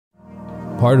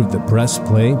part of the Press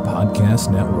Play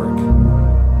Podcast Network.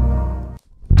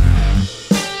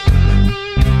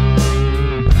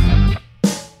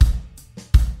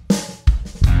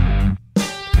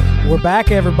 We're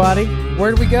back, everybody. Where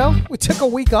did we go? We took a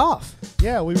week off.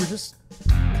 Yeah, we were just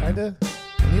kind of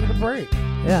needed a break.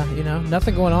 Yeah,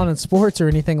 nothing going on in sports or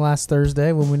anything last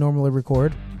Thursday when we normally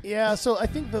record. Yeah, so I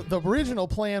think the original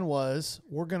plan was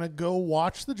we're going to go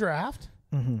watch the draft,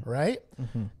 right?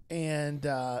 Mm-hmm. And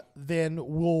then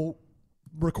we'll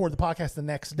record the podcast the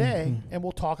next day, and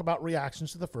we'll talk about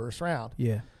reactions to the first round.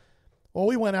 Yeah. Well,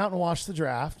 we went out and watched the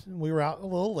draft, and we were out a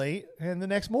little late, and the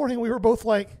next morning we were both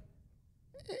like,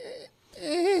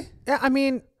 Yeah, I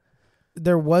mean,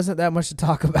 there wasn't that much to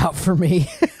talk about for me.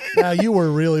 Now, you were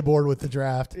really bored with the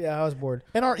draft. Yeah, I was bored.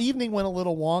 And our evening went a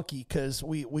little wonky because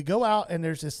we go out and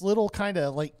there's this little kind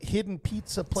of like hidden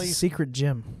pizza place. Secret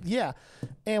gym. Yeah.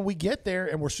 And we get there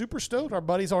and we're super stoked. Our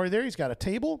buddy's already there. He's got a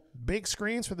table, big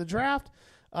screens for the draft.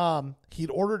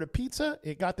 He'd ordered a pizza.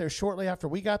 It got there shortly after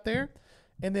we got there.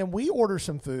 And then we order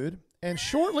some food. And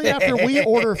shortly after we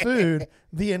order food,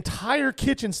 the entire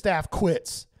kitchen staff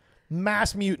quits.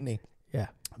 Mass mutiny. Yeah.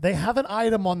 They have an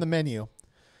item on the menu.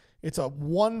 It's a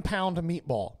 1 pound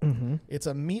meatball. Mm-hmm. It's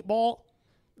a meatball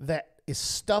that is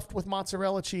stuffed with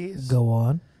mozzarella cheese. Go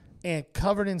on. And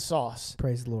covered in sauce.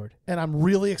 Praise the Lord. And I'm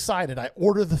really excited. I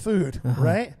order the food,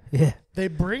 right? Yeah. They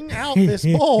bring out this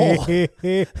bowl.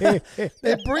 They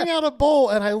bring out a bowl,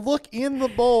 and I look in the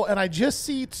bowl, and I just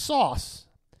see sauce.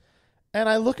 And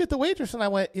I look at the waitress, and I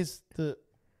went, is the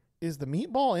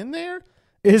meatball in there?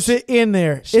 Is it in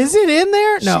there? Is it in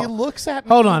there? No. She looks at me.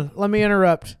 Hold on. Let me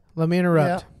interrupt.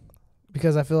 Yeah.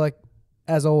 Because I feel like,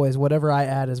 as always, whatever I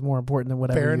add is more important than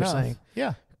whatever Fair you're enough. saying.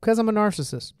 Yeah. Because I'm a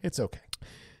narcissist. It's okay.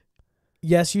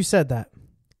 Yes, you said that.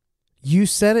 You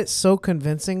said it so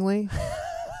convincingly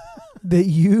that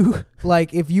you,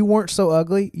 like, if you weren't so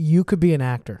ugly, you could be an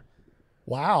actor.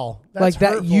 Wow. That's like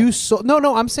that. hurtful.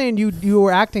 No, I'm saying you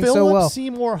were acting Philip so well.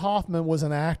 Seymour Hoffman was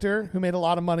an actor who made a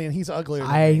lot of money, and he's uglier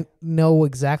than me. I know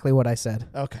exactly what I said.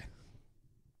 Okay.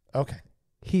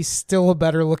 He's still a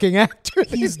better looking actor.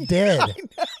 He's dead.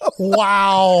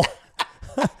 Wow.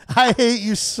 I hate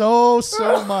you so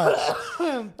much.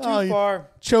 Too far.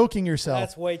 Choking yourself.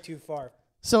 That's way too far.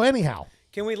 So anyhow.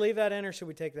 Can we leave that in, or should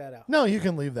we take that out? No, you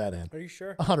can leave that in. Are you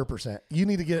sure? 100%. You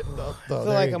need to get I feel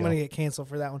like I'm going to get canceled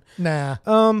for that one. Nah.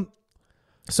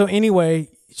 So anyway,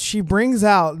 she brings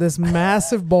out this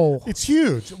massive bowl. It's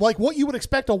huge. Like what you would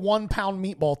expect a 1 pound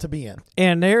meatball to be in.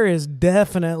 And there is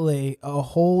definitely a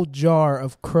whole jar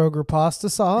of Kroger pasta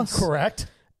sauce. Correct.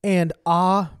 And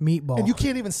meatball. And you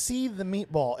can't even see the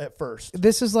meatball at first.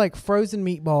 This is like frozen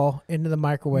meatball into the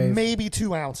microwave. Maybe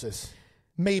 2 ounces.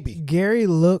 Maybe. Gary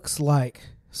looks like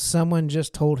someone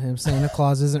just told him Santa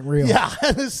Claus isn't real. Yeah,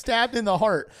 it was stabbed in the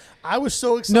heart. I was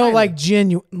so excited. No, like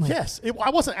genuine. Yes. I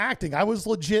wasn't acting. I was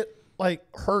legit like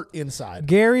hurt inside.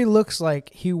 Gary looks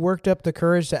like he worked up the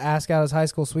courage to ask out his high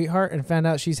school sweetheart and found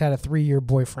out she's had a 3-year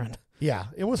boyfriend. Yeah,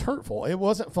 it was hurtful. It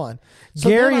wasn't fun. So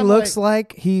Gary looks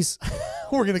like he's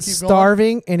we're gonna keep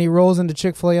starving, and he rolls into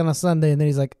Chick-fil-A on a Sunday, and then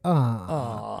he's like,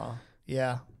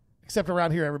 yeah. Except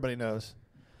around here, everybody knows.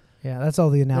 Yeah, that's all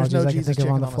the analogies I can think of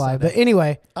on the fly. But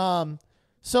anyway,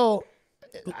 so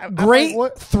great.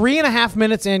 3.5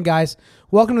 minutes in, guys.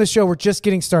 Welcome to the show. We're just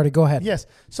getting started. Go ahead. Yes.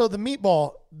 So the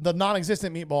meatball, the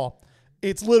non-existent meatball,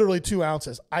 it's literally 2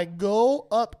 ounces. I go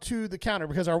up to the counter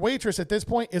because our waitress at this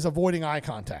point is avoiding eye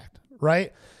contact,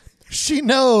 right? She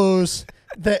knows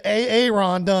that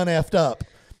Aaron done effed up.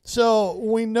 So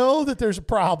we know that there's a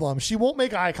problem. She won't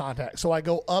make eye contact. So I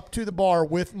go up to the bar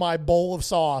with my bowl of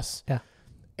sauce. Yeah.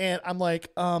 And I'm like,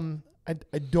 I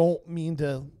don't mean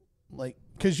to, like,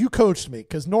 because you coached me.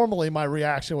 Because normally my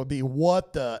reaction would be,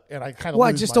 what the? And I kind of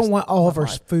I just don't want all of our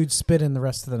food spit in the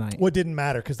rest of the night. Well, it didn't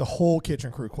matter because the whole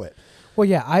kitchen crew quit. Well,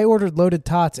 yeah, I ordered loaded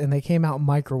tots, and they came out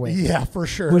microwave. Yeah, for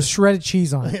sure. With shredded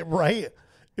cheese on it. Right?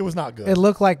 It was not good. It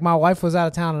looked like my wife was out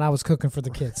of town, and I was cooking for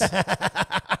the kids.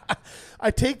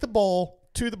 I take the bowl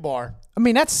to the bar. I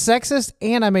mean, that's sexist,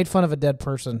 and I made fun of a dead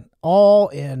person all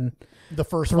in the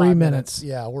first 3 minutes.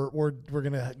 Yeah, we're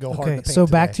gonna go hard. Okay, in the paint so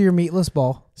back today. to your meatless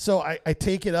ball. So I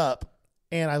take it up,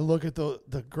 and I look at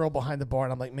the girl behind the bar,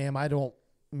 and I'm like, ma'am, I don't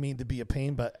mean to be a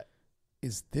pain, but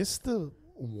is this the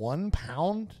 1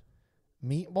 pound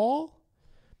meatball?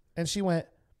 And she went,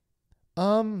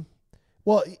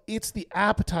 well, it's the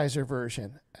appetizer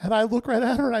version. And I look right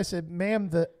at her and I said,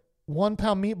 ma'am, the 1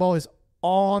 pound meatball is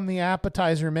on the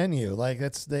appetizer menu. Like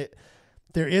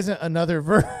there isn't another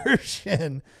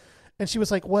version. And she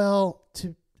was like, well,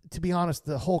 to be honest,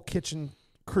 the whole kitchen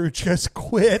crew just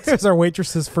quit. It was our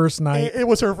waitress's first night. It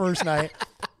was her first night.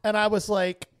 And I was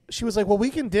like, she was like, well, we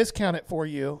can discount it for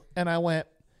you. And I went,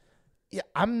 yeah,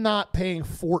 I'm not paying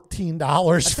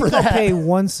 $14 for that. I'll pay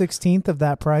 1/16 of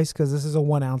that price because this is a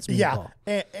 1 ounce meatball.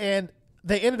 Yeah. And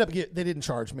they ended up, they didn't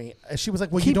charge me. And she was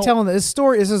like, well, Keep telling this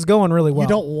story. This is going really well. You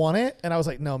don't want it? And I was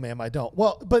like, no, ma'am, I don't.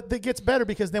 Well, but it gets better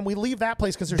because then we leave that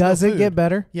place because there's Does no it food. get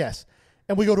better? Yes.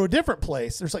 And we go to a different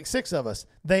place. There's like 6 of us.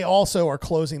 They also are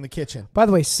closing the kitchen. By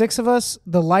the way, 6 of us,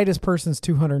 the lightest person's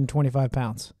 225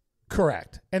 pounds.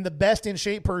 Correct. And the best in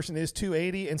shape person is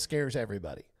 280 and scares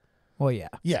everybody. Well, yeah.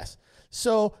 Yes.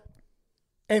 So,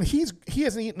 and he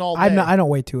hasn't eaten all day. I don't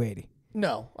weigh 280.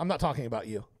 No, I'm not talking about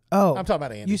you. Oh. I'm talking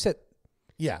about Andy. You said...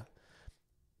 Yeah.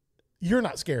 You're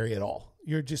not scary at all.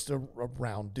 You're just a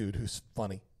round dude who's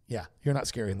funny. Yeah, you're not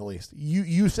scary in the least.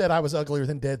 You said I was uglier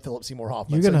than dead Philip Seymour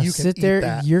Hoffman. You're going to so sit there,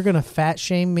 that. you're going to fat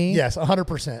shame me? Yes,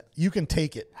 100%. You can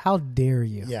take it. How dare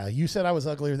you? Yeah, you said I was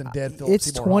uglier than dead Philip It's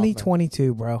Seymour Hoffman.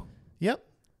 2022, bro. Yep,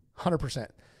 100%.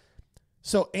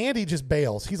 So Andy just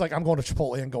bails. He's like, I'm going to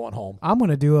Chipotle and going home. I'm going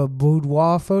to do a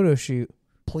boudoir photo shoot.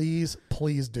 Please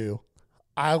do.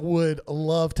 I would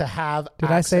love to have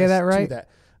Did I say that right? To that.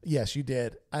 Yes, you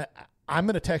did. I'm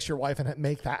going to text your wife and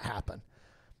make that happen.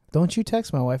 Don't you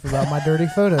text my wife about my dirty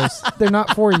photos. They're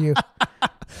not for you.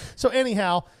 So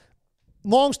anyhow,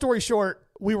 long story short,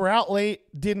 we were out late,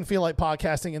 didn't feel like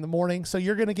podcasting in the morning. So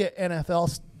you're going to get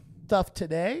NFL stuff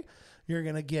today. You're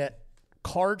going to get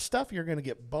card stuff. You're going to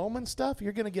get Bowman stuff.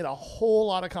 You're going to get a whole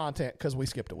lot of content because we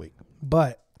skipped a week.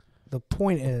 But the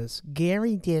point is,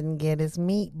 Gary didn't get his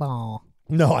meatball.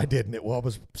 No, I didn't. I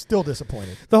was still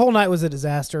disappointed. The whole night was a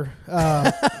disaster.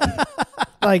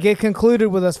 Like, it concluded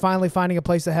with us finally finding a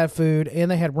place that had food,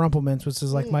 and they had Rumpleman's, which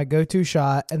is like my go-to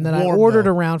shot. And then I ordered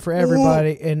around for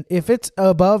everybody. And if it's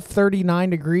above 39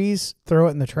 degrees, throw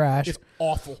it in the trash. It's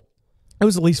awful. It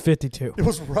was at least 52. It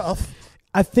was rough.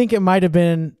 I think it might have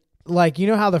been like, you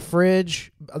know how the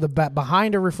fridge,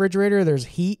 behind a refrigerator, there's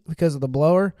heat because of the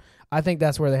blower. I think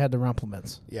that's where they had the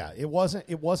Rumpleman's. Yeah, it wasn't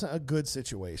a good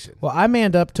situation. Well, I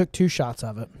manned up, took 2 shots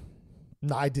of it.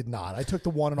 No, I did not. I took the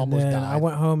one and almost Then died. I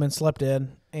went home and slept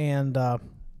in, and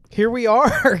here we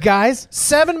are, guys.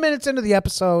 7 minutes into the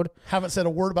episode. Haven't said a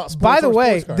word about sports. By the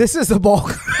way, sports this is the Ball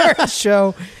Card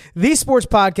Show, the sports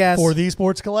podcast. for the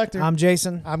Sports Collector. I'm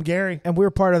Jason, I'm Gary. and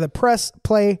we're part of the Press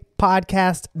Play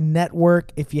Podcast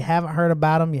Network. If you haven't heard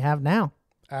about them, you have now.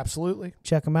 Absolutely.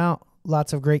 Check them out.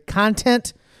 Lots of great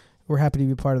content. We're happy to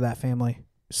be part of that family.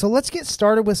 So let's get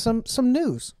started with some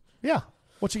news. Yeah.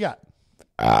 What you got?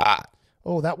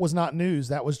 Oh, that was not news.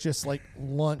 That was just like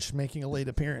lunch making a late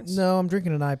appearance. No, I'm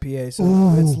drinking an IPA, so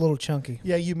it's a little chunky.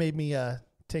 Yeah, you made me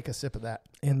take a sip of that.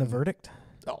 And the verdict?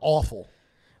 Awful.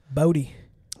 Bodie.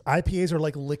 IPAs are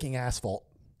like licking asphalt.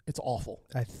 It's awful.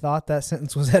 I thought that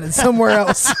sentence was headed somewhere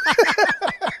else.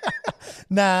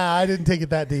 Nah, I didn't take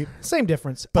it that deep. Same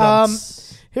difference. But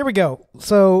Here we go.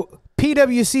 So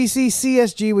PWCC,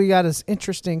 CSG, we got this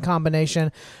interesting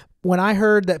combination. When I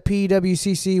heard that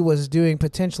PWCC was doing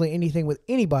potentially anything with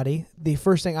anybody, the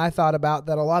first thing I thought about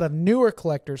that a lot of newer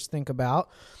collectors think about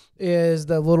is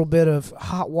the little bit of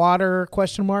hot water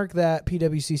question mark that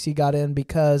PWCC got in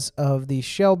because of the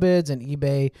shell bids and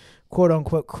eBay quote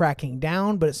unquote cracking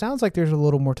down. But it sounds like there's a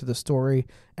little more to the story,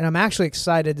 and I'm actually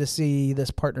excited to see this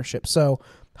partnership. So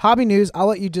hobby news, I'll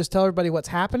let you just tell everybody what's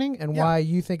happening and why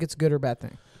you think it's a good or bad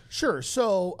thing. Sure.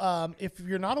 So if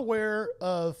you're not aware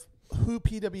of who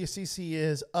PWCC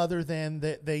is, other than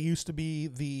that they used to be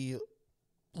the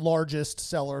largest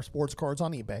seller of sports cards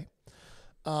on eBay.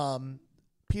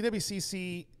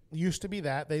 PWCC used to be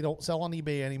that. They don't sell on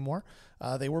eBay anymore.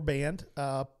 They were banned,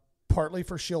 partly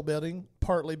for shill building,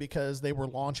 partly because they were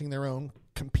launching their own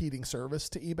competing service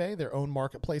to eBay, their own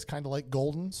marketplace, kind of like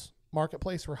Golden's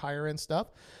marketplace for higher end stuff.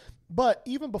 But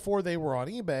even before they were on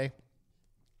eBay,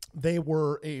 they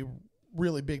were a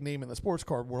really big name in the sports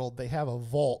card world. They have a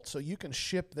vault, so you can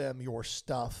ship them your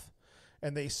stuff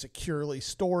and they securely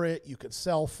store it. You can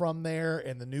sell from there,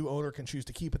 and the new owner can choose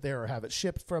to keep it there or have it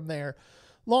shipped from there.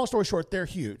 Long story short, they're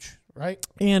huge, right?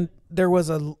 And there was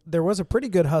a pretty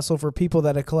good hustle for people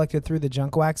that had collected through the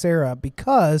junk wax era,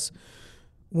 because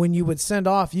when you would send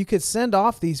off, you could send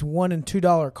off these $1 and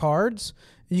 $2 cards.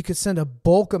 You could send a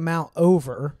bulk amount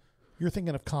over. You're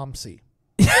thinking of ComC.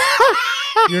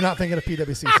 You're not thinking of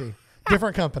PWCC.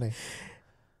 Different company.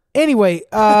 Anyway,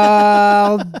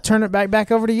 I'll turn it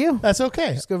back over to you. That's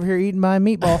okay. Just go over here eating my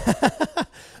meatball.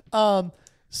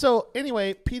 So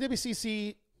anyway,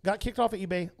 PWCC got kicked off of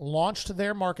eBay, launched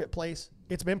their marketplace.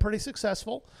 It's been pretty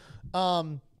successful.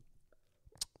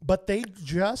 But they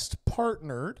just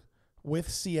partnered with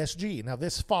CSG. Now,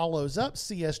 this follows up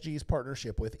CSG's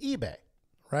partnership with eBay,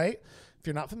 right? If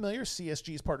you're not familiar,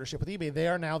 CSG's partnership with eBay, they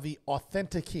are now the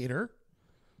authenticator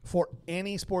for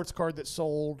any sports card that's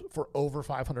sold for over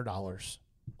 $500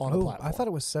 on a platform. I thought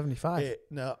it was 75.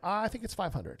 No, I think it's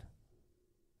 500.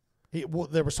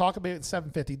 There was talk about it at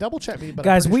 750. Double check me, but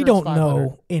guys, I'm we pretty sure don't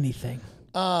know anything.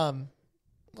 I'm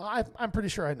pretty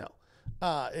sure I know.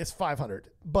 It's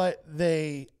 500, but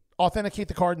they authenticate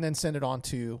the card and then send it on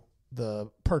to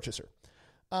the purchaser.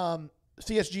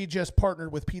 CSG just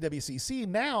partnered with PWCC.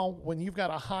 Now, when you've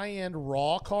got a high-end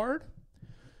raw card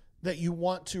that you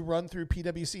want to run through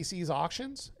PWCC's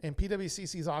auctions, and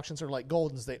PWCC's auctions are like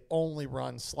Golden's, they only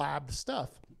run slabbed stuff.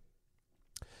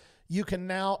 You can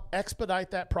now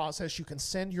expedite that process. You can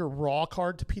send your raw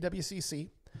card to PWCC.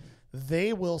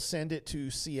 They will send it to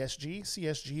CSG.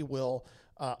 CSG will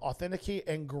authenticate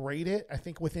and grade it, I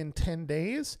think, within 10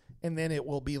 days, and then it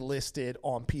will be listed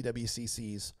on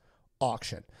PWCC's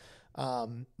auction.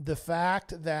 The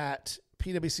fact that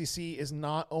PWCC is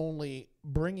not only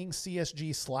bringing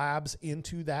CSG slabs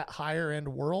into that higher end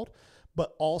world,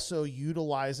 but also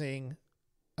utilizing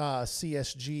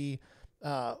CSG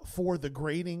for the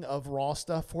grading of raw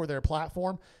stuff for their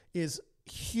platform is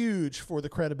huge for the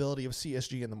credibility of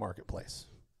CSG in the marketplace.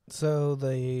 So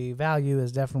the value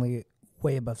is definitely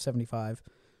way above 75.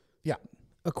 Yeah.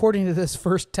 According to this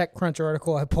first TechCrunch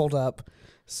article I pulled up,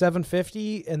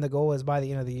 750, and the goal is by the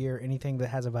end of the year, anything that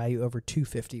has a value over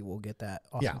 250 will get that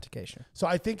authentication. Yeah. So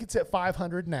I think it's at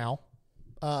 500 now,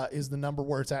 is the number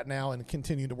where it's at now, and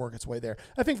continue to work its way there.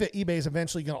 I think that eBay is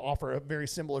eventually going to offer a very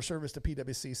similar service to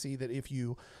PWCC, that if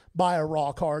you buy a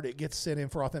raw card, it gets sent in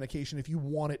for authentication. If you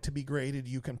want it to be graded,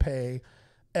 you can pay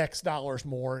X dollars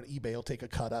more, and eBay will take a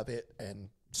cut of it, and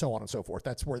so on and so forth.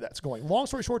 That's where that's going. Long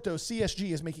story short, though,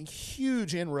 CSG is making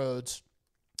huge inroads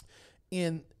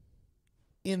in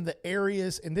the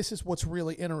areas, and this is what's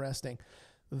really interesting.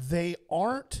 They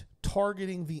aren't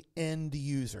targeting the end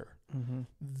user. Mm-hmm.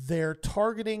 They're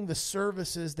targeting the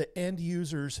services that end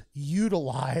users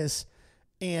utilize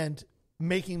and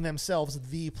making themselves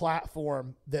the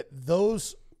platform that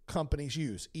those companies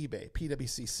use, eBay,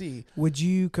 PWCC. Would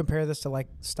you compare this to like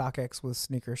StockX with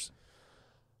sneakers?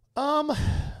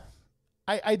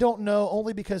 I don't know,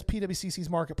 only because PWCC's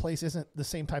marketplace isn't the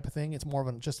same type of thing. It's more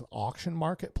of just an auction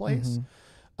marketplace.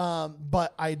 Mm-hmm.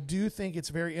 But I do think it's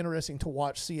very interesting to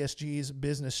watch CSG's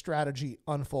business strategy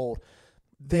unfold.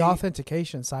 The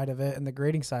authentication side of it and the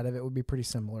grading side of it would be pretty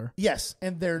similar. Yes,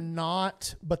 and they're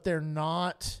not.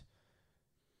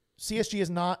 CSG is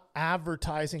not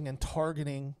advertising and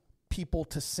targeting people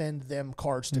to send them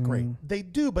cards to grade. They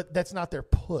do, but that's not their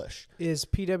push. Is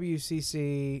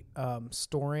PWCC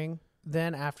storing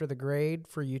then after the grade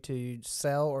for you to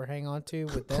sell or hang on to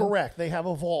with them? Correct. They have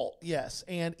a vault, yes.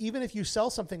 And even if you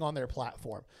sell something on their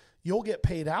platform, you'll get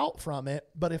paid out from it.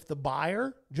 But if the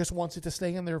buyer just wants it to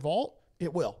stay in their vault,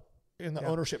 it will. And the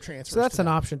ownership transfers. So that's an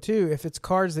option too. If it's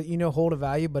cards that hold a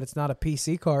value, but it's not a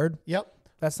PC card. Yep.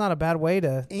 That's not a bad way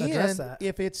to address that.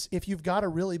 If you've got a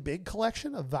really big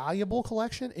collection, a valuable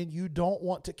collection, and you don't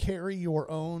want to carry your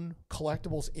own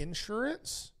collectibles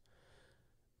insurance,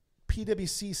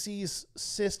 PWCC's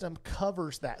system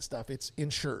covers that stuff. It's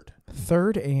insured.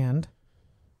 Third, and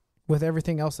with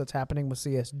everything else that's happening with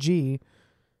CSG,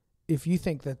 if you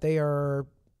think that they are,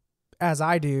 as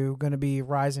I do, going to be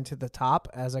rising to the top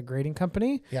as a grading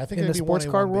company I think in the sports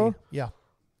card world,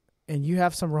 and you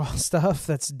have some raw stuff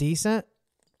that's decent,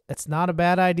 it's not a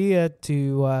bad idea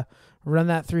to run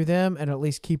that through them and at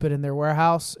least keep it in their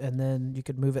warehouse, and then you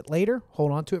could move it later,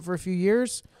 hold on to it for a few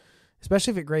years,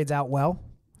 especially if it grades out well.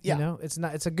 Yeah.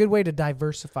 It's a good way to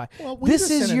diversify. Well, this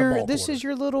is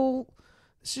your little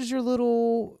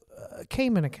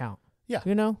Cayman account.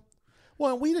 Yeah.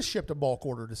 Well, we just shipped a bulk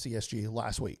order to CSG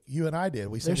last week. You and I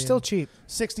did. They're still cheap.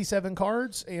 67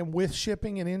 cards, and with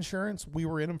shipping and insurance, we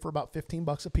were in them for about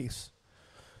 $15 a piece.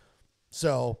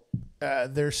 So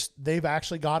they've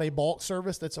actually got a bulk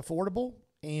service that's affordable.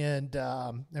 And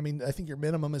I think your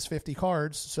minimum is 50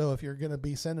 cards. So if you're going to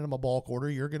be sending them a bulk order,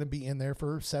 you're going to be in there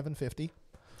for $750.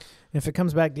 If it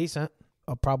comes back decent,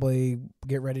 I'll probably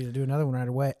get ready to do another one right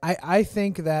away. I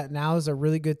think that now is a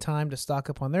really good time to stock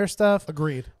up on their stuff.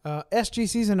 Agreed.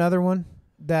 SGC is another one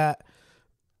that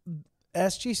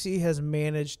SGC has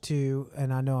managed to,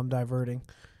 and I know I'm diverting,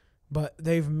 but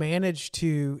they've managed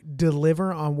to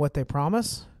deliver on what they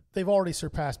promise. They've already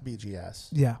surpassed BGS.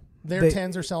 Yeah. Their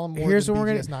 10s are selling more than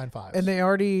BGS 9.5s. And they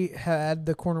already had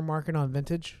the corner market on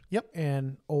vintage. Yep.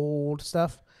 And old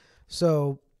stuff.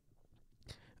 So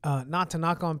not to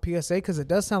knock on PSA, because it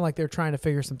does sound like they're trying to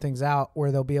figure some things out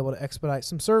where they'll be able to expedite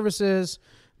some services.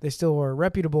 They still are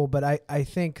reputable, but I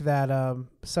think that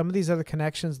some of these other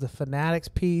connections, the Fanatics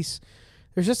piece,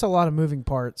 There's just a lot of moving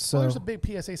parts. So Well, there's a big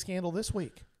PSA scandal this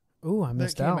week. Ooh, I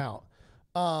missed that came out.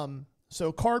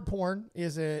 So Card Porn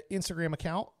is an Instagram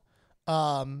account.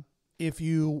 If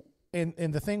you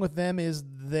and the thing with them is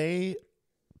they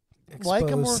like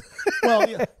them or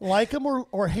like them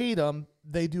or hate them,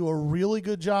 they do a really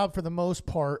good job for the most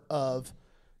part of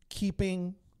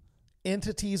keeping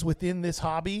entities within this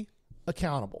hobby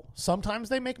accountable. Sometimes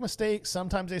they make mistakes,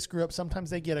 sometimes they screw up, sometimes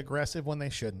they get aggressive when they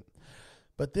shouldn't.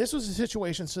 But this was a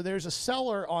situation. So there's a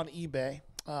seller on eBay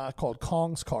called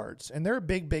Kong's Cards, and they're a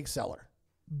big seller.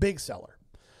 Big seller.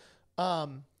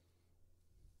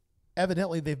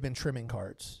 Evidently, they've been trimming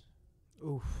cards.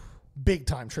 Oof. Big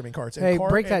time trimming cards. Hey,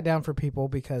 break that down for people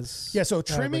because... Yeah, so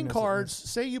trimming cards,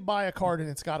 say you buy a card and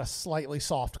it's got a slightly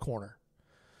soft corner.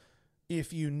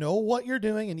 If you know what you're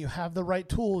doing and you have the right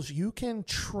tools, you can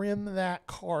trim that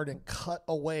card and cut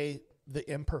away the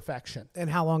imperfection. And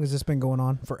how long has this been going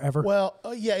on? Forever? Well,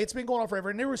 yeah, it's been going on forever.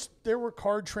 And there were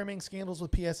card trimming scandals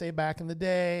with PSA back in the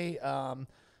day.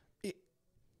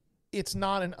 It's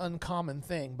not an uncommon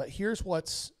thing, but here's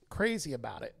what's crazy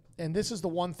about it. And this is the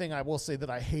one thing I will say that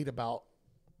I hate about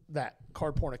that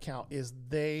Card Porn account is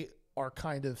they are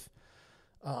kind of,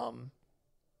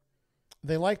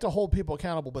 they like to hold people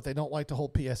accountable, but they don't like to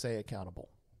hold PSA accountable.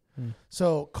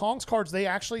 So Kong's Cards, they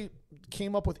actually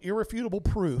came up with irrefutable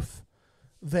proof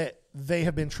that they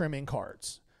have been trimming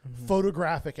cards,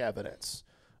 photographic evidence.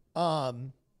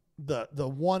 The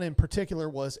one in particular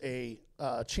was a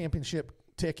championship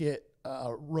ticket,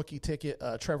 rookie ticket,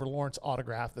 Trevor Lawrence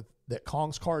autograph that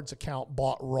Kong's Cards account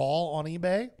bought raw on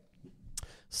eBay,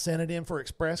 sent it in for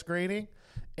express grading,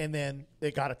 and then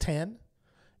they got a 10.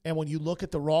 And when you look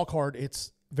at the raw card,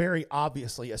 it's very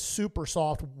obviously a super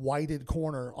soft whited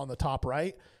corner on the top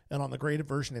right, and on the graded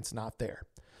version, it's not there.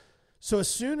 So as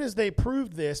soon as they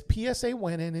proved this, PSA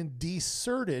went in and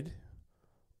deserted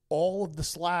all of the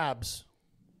slabs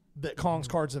that Kong's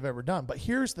Cards have ever done. But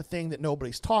here's the thing that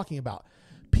nobody's talking about.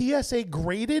 PSA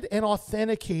graded and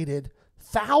authenticated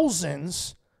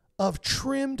thousands of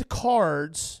trimmed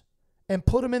cards and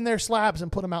put them in their slabs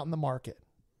and put them out in the market.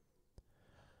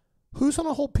 Who's going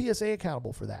to hold PSA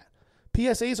accountable for that?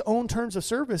 PSA's own terms of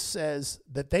service says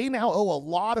that they now owe a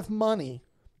lot of money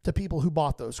to people who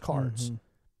bought those cards.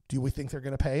 Do we think they're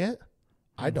going to pay it?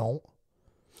 I don't.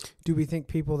 Do we think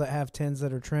people that have 10s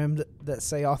that are trimmed that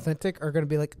say authentic are going to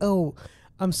be like, oh,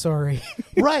 I'm sorry.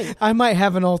 Right. I might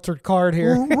have an altered card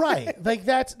here. Right. Like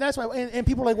that's why. And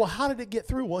people are like, well, how did it get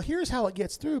through? Well, here's how it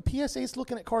gets through. PSA's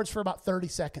looking at cards for about 30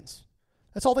 seconds.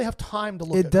 That's all they have time to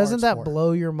look at. Doesn't that for.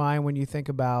 blow your mind when you think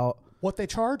about what they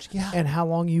charge? Yeah. And how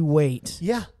long you wait.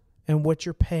 Yeah. And what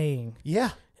you're paying. Yeah.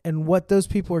 And what those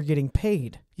people are getting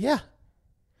paid. Yeah.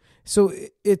 So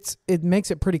it makes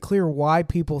it pretty clear why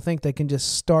people think they can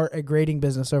just start a grading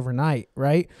business overnight,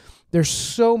 right? There's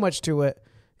so much to it.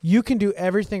 You can do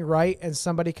everything right and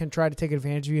somebody can try to take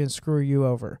advantage of you and screw you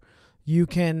over. You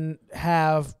can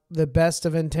have the best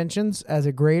of intentions as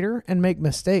a grader and make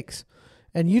mistakes.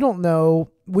 And we don't know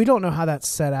how that's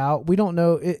set out. We don't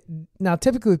know it. Now,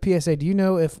 typically with PSA, do you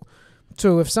know if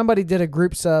somebody did a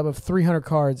group sub of 300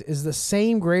 cards, is the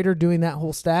same grader doing that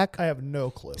whole stack? I have no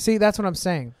clue. See, that's what I'm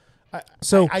saying.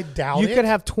 I doubt you could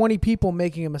have 20 people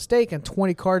making a mistake and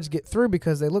 20 cards get through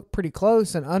because they look pretty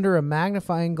close, and under a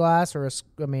magnifying glass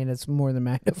it's more than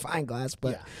magnifying glass,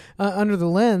 but under the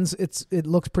lens, it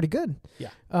looks pretty good. Yeah.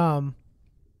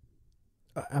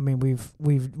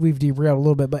 We've derailed a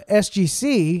little bit, but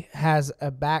SGC has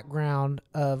a background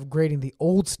of grading the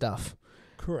old stuff.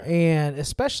 Correct. And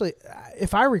especially,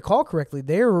 if I recall correctly,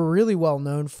 they were really well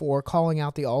known for calling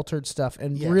out the altered stuff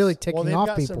and really ticking off people.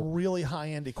 Well, they've got some really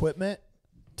high-end equipment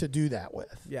to do that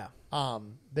with. Yeah.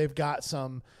 They've got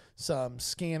some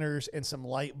scanners and some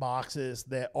light boxes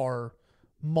that are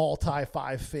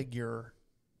multi-5-figure.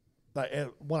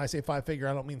 When I say 5-figure,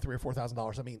 I don't mean $3,000 or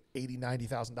 $4,000. I mean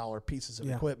 $80,000-$90,000 pieces of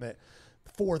equipment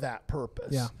for that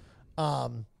purpose. Yeah.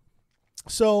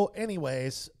 So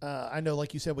anyways, I know,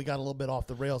 like you said, we got a little bit off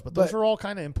the rails, but those are all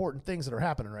kind of important things that are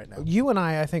happening right now. You and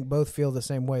I think, both feel the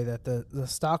same way, that the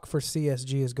stock for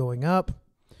CSG is going up.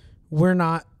 We're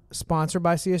not sponsored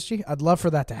by CSG. I'd love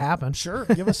for that to happen. Sure.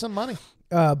 Give us some money.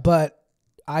 But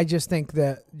I just think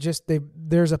that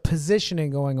there's a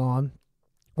positioning going on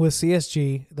with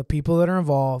CSG, the people that are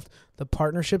involved, the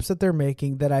partnerships that they're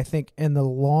making, that I think in the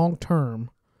long term,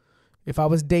 if I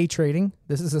was day trading,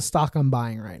 this is a stock I'm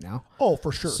buying right now. Oh,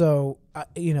 for sure. So, I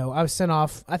was sent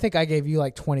off, I think I gave you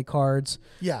like 20 cards.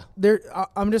 Yeah.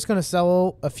 I'm just going to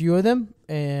sell a few of them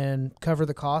and cover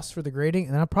the costs for the grading.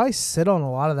 And I'll probably sit on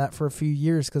a lot of that for a few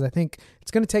years because I think it's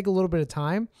going to take a little bit of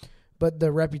time. but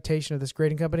the reputation of this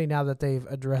grading company, now that they've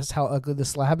addressed how ugly the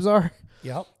slabs are,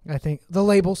 Yep. I think the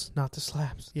labels, not the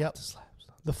slabs. Yep. Not the slabs.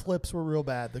 The flips were real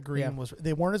bad. The green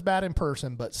they weren't as bad in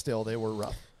person, but still they were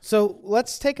rough. So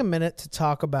let's take a minute to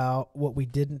talk about what we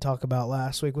didn't talk about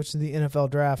last week, which is the NFL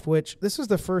draft, which this was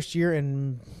the first year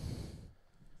in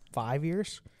 5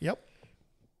 years. Yep.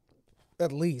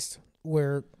 At least,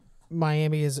 where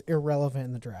Miami is irrelevant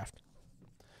in the draft.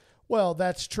 Well,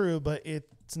 that's true, but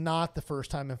it's not the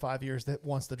first time in 5 years that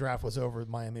once the draft was over,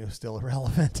 Miami was still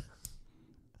irrelevant.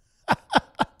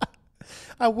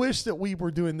 I wish that we were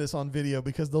doing this on video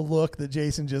because the look that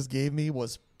Jason just gave me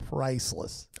was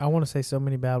priceless. I want to say so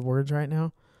many bad words right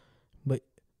now, but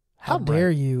how I'm dare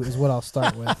right. you is what I'll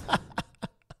start with.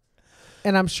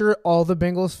 And I'm sure all the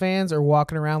Bengals fans are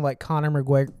walking around like Conor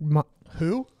McGregor.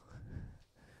 Who?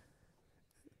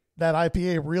 That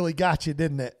IPA really got you,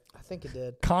 didn't it? I think it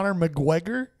did. Conor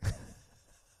McGregor?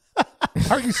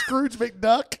 Are you Scrooge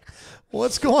McDuck?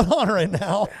 What's going on right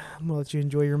now? I'm going to let you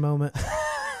enjoy your moment.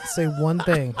 I say one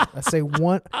thing. I say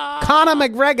one. Conor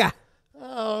McGregor.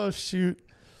 Oh, shoot.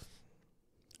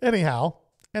 Anyhow,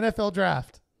 NFL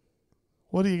draft.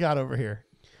 What do you got over here?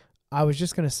 I was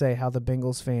just going to say how the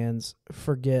Bengals fans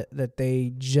forget that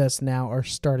they just now are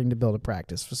starting to build a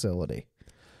practice facility.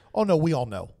 Oh, no, we all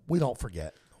know. We don't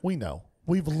forget. We know.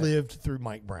 We've lived through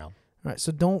Mike Brown. All right,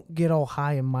 so don't get all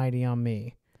high and mighty on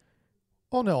me.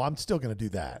 Oh, no, I'm still going to do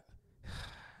that.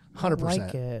 100%.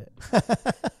 Like it.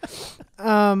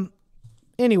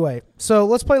 Anyway, so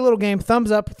let's play a little game.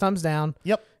 Thumbs up, thumbs down.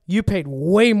 Yep. You paid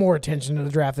way more attention to the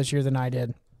draft this year than I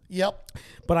did. Yep.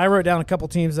 But I wrote down a couple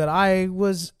teams that I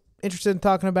was interested in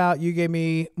talking about. You gave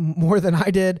me more than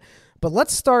I did. But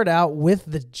let's start out with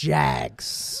the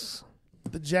Jags.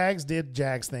 The Jags did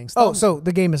Jags things. So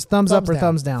the game is thumbs up or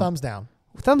thumbs down? Thumbs down.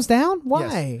 Thumbs down?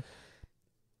 Why? Yes.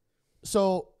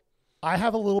 So I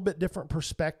have a little bit different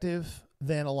perspective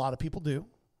than a lot of people do.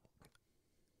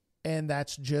 And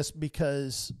that's just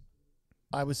because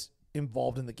I was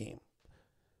involved in the game.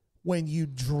 When you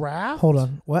draft. Hold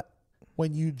on. What?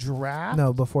 When you draft.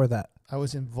 No, before that. I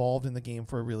was involved in the game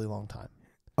for a really long time.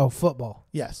 Oh, football.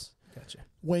 Yes. Gotcha.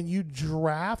 When you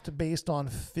draft based on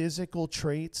physical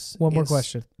traits. One more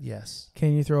question. Yes.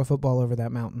 Can you throw a football over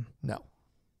that mountain? No.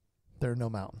 There are no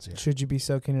mountains here. Should you be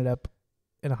soaking it up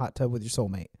in a hot tub with your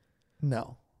soulmate?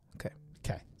 No. Okay.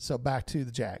 Okay. So back to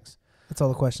the Jags. That's all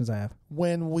the questions I have.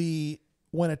 When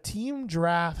a team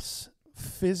drafts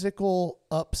physical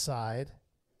upside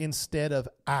instead of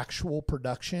actual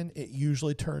production, it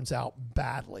usually turns out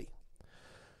badly.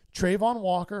 Trayvon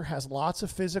Walker has lots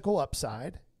of physical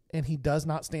upside, and he does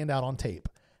not stand out on tape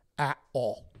at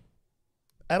all.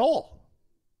 At all.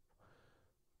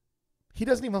 He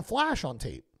doesn't even flash on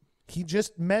tape. He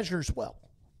just measures well.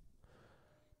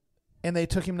 And they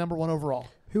took him number 1 overall.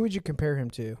 Who would you compare him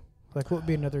to? Like, what would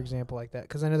be another example like that?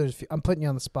 Because I know there's a few. I'm putting you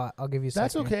on the spot. I'll give you a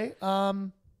second. That's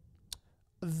okay.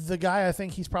 The guy I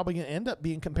think he's probably going to end up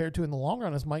being compared to in the long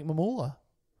run is Mike Mamula.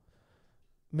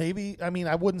 Maybe, I mean,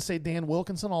 I wouldn't say Dan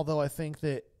Wilkinson, although I think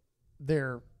that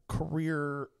their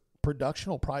career production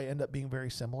will probably end up being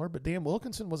very similar. But Dan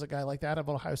Wilkinson was a guy like that out of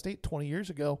Ohio State 20 years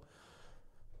ago.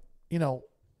 You know,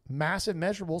 massive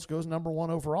measurables, goes number 1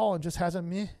 overall, and just has a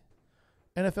meh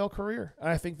NFL career. And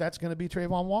I think that's going to be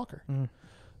Trayvon Walker.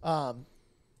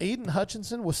 Aiden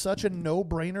Hutchinson was such a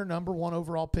no-brainer number 1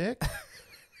 overall pick.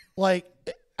 Like,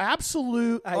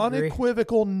 absolute,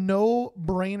 unequivocal,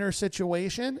 no-brainer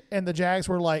situation. And the Jags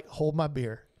were like, hold my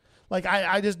beer. Like,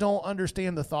 I just don't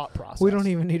understand the thought process. We don't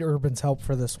even need Urban's help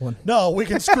for this one. No, we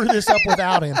can screw this up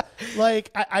without him.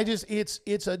 Like,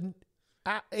 Aiden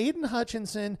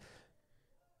Hutchinson.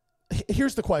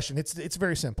 Here's the question. It's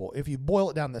very simple. If you boil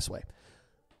it down this way.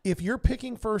 If you're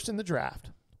picking first in the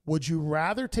draft, would you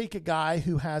rather take a guy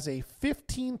who has a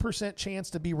 15% chance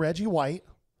to be Reggie White,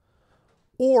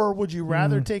 or would you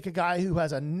rather take a guy who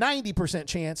has a 90%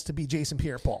 chance to be Jason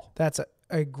Pierre-Paul? That's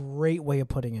a great way of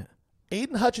putting it.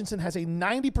 Aiden Hutchinson has a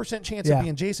 90% chance of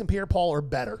being Jason Pierre-Paul or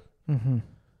better. Mm-hmm.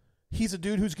 He's a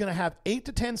dude who's going to have 8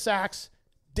 to 10 sacks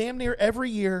damn near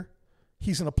every year.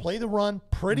 He's going to play the run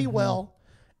pretty well,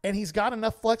 and he's got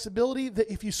enough flexibility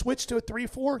that if you switch to a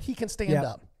 3-4, he can stand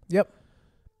up. Yep.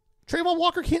 Trayvon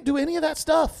Walker can't do any of that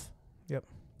stuff. Yep.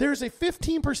 There's a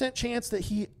 15% chance that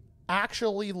he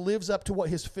actually lives up to what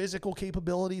his physical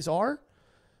capabilities are,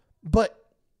 but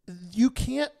you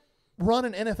can't run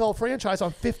an NFL franchise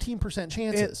on 15%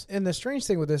 chances. And the strange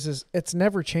thing with this is it's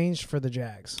never changed for the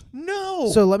Jags. No.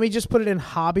 So let me just put it in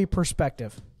hobby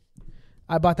perspective.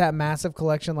 I bought that massive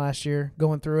collection last year,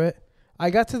 going through it.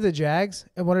 I got to the Jags,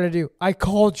 and what did I do? I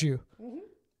called you.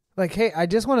 Like, hey, I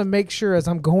just want to make sure as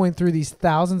I'm going through these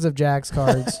thousands of Jags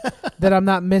cards that I'm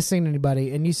not missing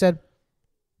anybody. And you said,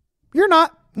 you're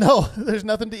not. No, there's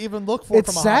nothing to even look for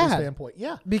It's from a sad. hobby standpoint.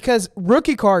 Yeah. Because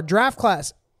rookie card, draft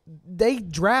class, they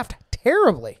draft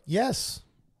terribly. Yes.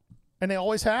 And they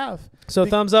always have. So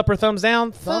thumbs up or thumbs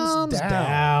down? Thumbs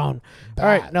down. All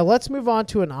right, now let's move on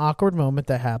to an awkward moment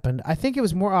that happened. I think it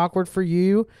was more awkward for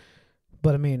you,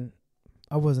 but I mean,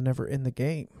 I wasn't ever in the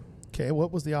game. Okay,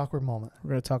 what was the awkward moment?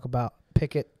 We're going to talk about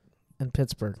Pickett and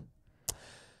Pittsburgh.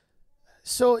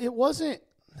 So it wasn't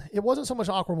so much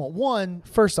an awkward moment. One,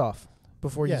 First off,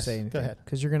 before you Yes, say anything, go ahead.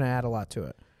 because you're going to add a lot to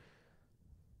it.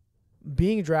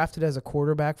 Being drafted as a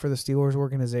quarterback for the Steelers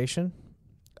organization,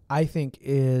 I think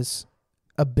is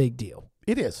a big deal.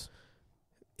 it is.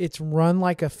 It's run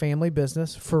like a family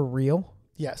business for real.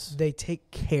 Yes. They take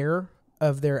care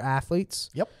of their athletes.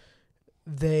 Yep.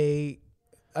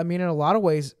 In a lot of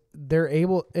ways, they're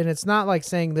able, and it's not like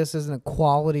saying this isn't a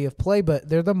quality of play, but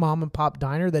they're the mom and pop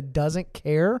diner that doesn't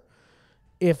care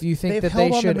if you think They've that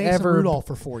held they on should to Mason ever. Rudolph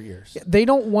for 4 years. They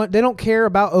don't care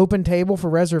about open table for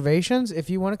reservations. If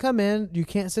you want to come in, you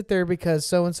can't sit there because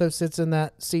so and so sits in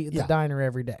that seat at the diner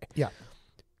every day. Yeah.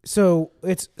 So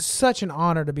it's such an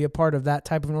honor to be a part of that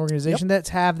type of an organization that's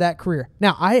have that career.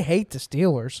 Now, I hate the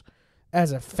Steelers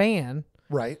as a fan,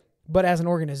 Right. but as an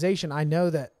organization, I know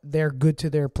that they're good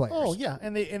to their players. Oh yeah,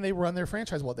 and they run their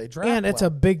franchise well. They draft And it's well.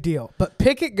 a big deal. But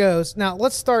Pickett goes. Now,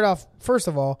 let's start off, first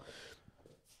of all,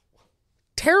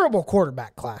 terrible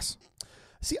quarterback class.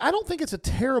 See, I don't think it's a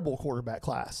terrible quarterback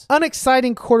class.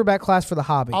 Unexciting quarterback class for the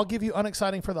hobby. I'll give you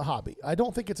unexciting for the hobby. I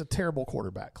don't think it's a terrible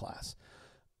quarterback class.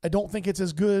 I don't think it's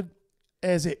as good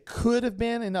as it could have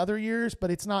been in other years, but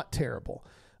it's not terrible.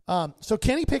 So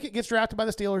Kenny Pickett gets drafted by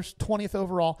the Steelers, 20th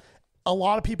overall. A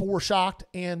lot of people were shocked,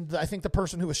 and I think the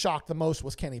person who was shocked the most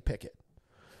was Kenny Pickett.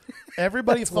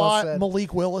 Everybody thought said.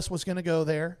 Malik Willis was going to go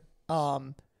there.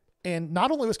 And not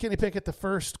only was Kenny Pickett the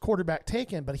first quarterback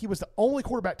taken, but he was the only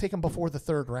quarterback taken before the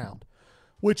third round,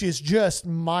 which is just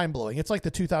mind-blowing. It's like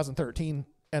the 2013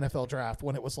 NFL draft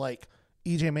when it was like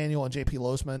E.J. Manuel and J.P.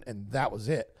 Losman, and that was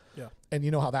it. Yeah. And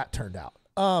you know how that turned out.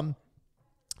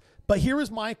 But here is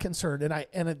my concern,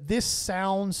 and this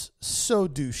sounds so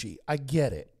douchey. I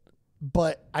get it.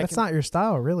 But That's not your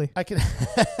style, really. I can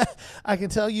I can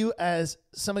tell you as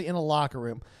somebody in a locker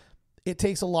room, it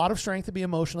takes a lot of strength to be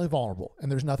emotionally vulnerable,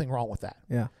 and there's nothing wrong with that.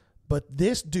 Yeah. But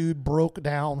this dude broke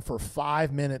down for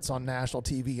 5 minutes on national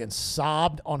TV and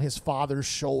sobbed on his father's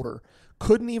shoulder.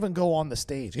 Couldn't even go on the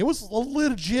stage. It was a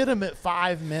legitimate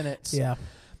 5 minutes. Yeah.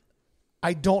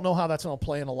 I don't know how that's going to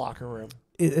play in a locker room.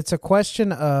 It's a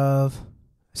question of,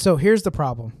 so here's the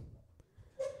problem.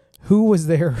 Who was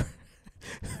there?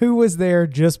 Who was there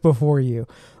just before you?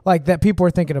 Like that people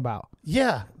are thinking about.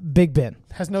 Yeah. Big Ben.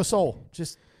 Has no soul.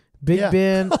 Just Big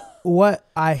Ben, what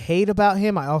I hate about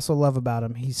him, I also love about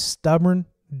him. He's stubborn,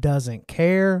 doesn't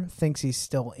care, thinks he's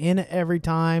still in it every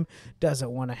time, doesn't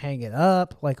want to hang it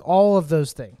up, like all of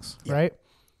those things, right?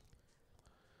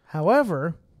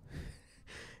 However,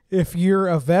 if you're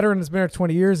a veteran that's been there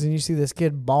 20 years and you see this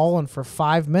kid balling for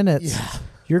 5 minutes,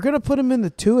 you're going to put him in the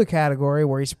Tua category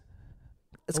where it's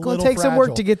going to take some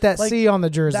work to get that C on the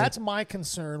jersey. That's my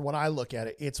concern when I look at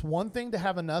it. It's one thing to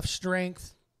have enough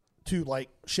strength to like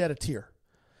shed a tear.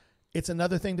 It's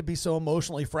another thing to be so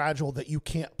emotionally fragile that you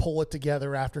can't pull it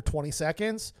together after 20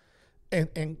 seconds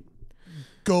and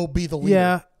go be the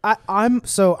leader. Yeah,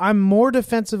 I'm more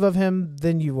defensive of him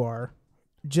than you are,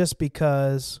 just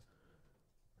because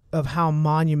of how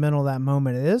monumental that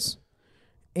moment is,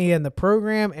 and the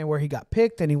program and where he got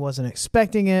picked, and he wasn't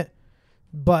expecting it,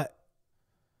 but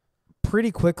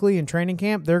pretty quickly in training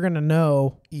camp, they're going to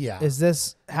know, is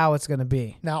this how it's going to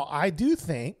be? Now, I do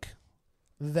think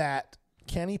that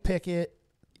Kenny Pickett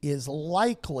is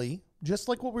likely, just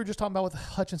like what we were just talking about with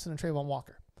Hutchinson and Trayvon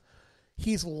Walker,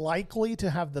 he's likely to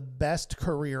have the best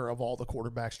career of all the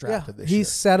quarterbacks drafted this year.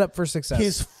 He's set up for success.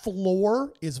 His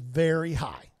floor is very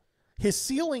high. His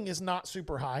ceiling is not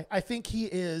super high. I think he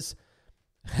is,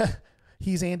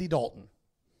 he's Andy Dalton.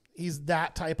 He's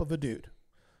that type of a dude.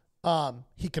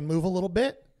 He can move a little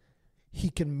bit. He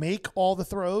can make all the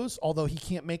throws, although he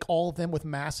can't make all of them with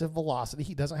massive velocity.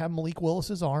 He doesn't have Malik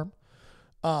Willis's arm.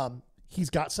 He's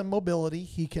got some mobility.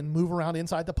 He can move around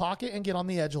inside the pocket and get on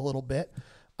the edge a little bit.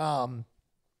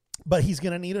 But he's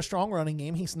going to need a strong running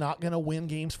game. He's not going to win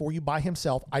games for you by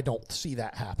himself. I don't see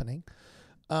that happening.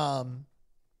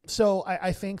 So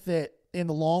I think that in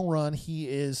the long run, he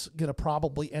is going to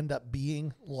probably end up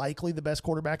being likely the best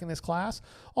quarterback in this class.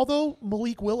 Although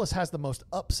Malik Willis has the most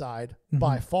upside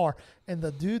by far. And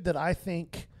the dude that I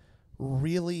think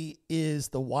really is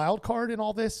the wild card in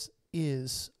all this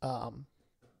is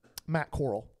Matt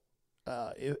Corral.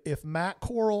 If Matt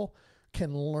Corral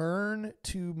can learn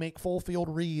to make full field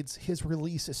reads, his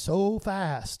release is so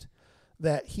fast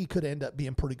that he could end up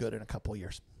being pretty good in a couple of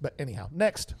years. But anyhow,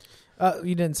 next.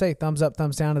 You didn't say thumbs up,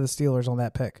 thumbs down to the Steelers on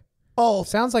that pick. Oh,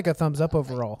 sounds like a thumbs up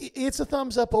overall. It's a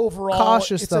thumbs up overall.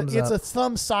 Cautious thumbs up. It's a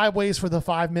thumb sideways for the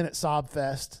 5-minute sob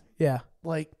fest. Yeah.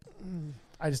 Like,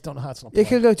 I just don't know how it's going to play. It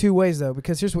could go two ways, though,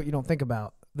 because here's what you don't think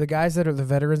about. The guys that are the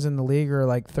veterans in the league are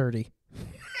like 30.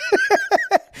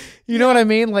 You know what I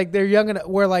mean? Like, they're young enough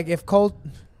where, like, if Colt...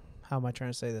 How am I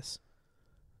trying to say this?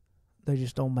 They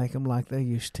just don't make them like they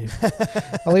used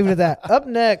to. I'll leave it at that. Up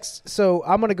next, so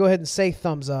I'm going to go ahead and say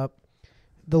thumbs up.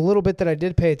 The little bit that I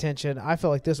did pay attention, I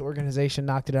felt like this organization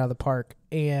knocked it out of the park.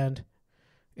 And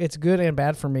it's good and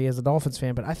bad for me as a Dolphins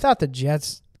fan, but I thought the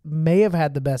Jets may have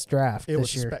had the best draft this year. It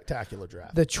was a spectacular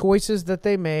draft. The choices that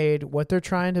they made, what they're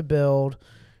trying to build,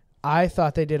 I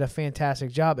thought they did a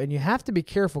fantastic job. And you have to be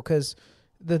careful because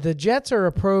the Jets are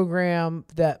a program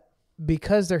that,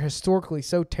 because they're historically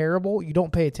so terrible, you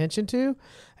don't pay attention to.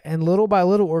 And little by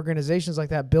little, organizations like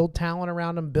that build talent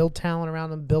around them, build talent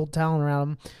around them, build talent around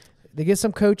them. They get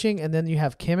some coaching, and then you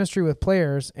have chemistry with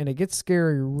players, and it gets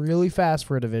scary really fast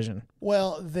for a division.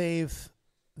 Well, they've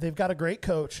got a great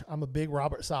coach. I'm a big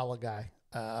Robert Saleh guy.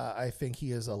 I think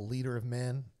he is a leader of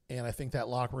men, and I think that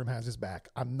locker room has his back.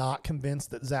 I'm not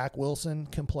convinced that Zach Wilson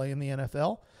can play in the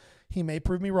NFL. He may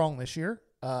prove me wrong this year.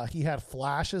 He had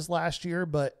flashes last year,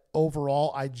 but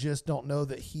overall, I just don't know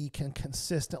that he can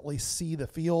consistently see the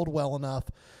field well enough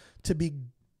to be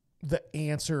the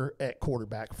answer at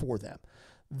quarterback for them.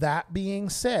 That being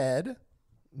said,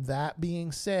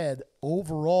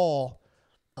 overall,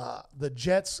 the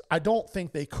Jets, I don't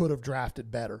think they could have drafted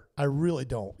better. I really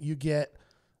don't. You get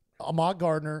Ahmad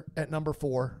Gardner at number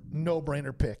 4,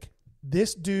 no-brainer pick.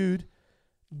 This dude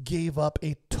gave up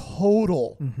a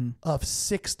total of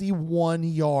 61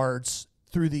 yards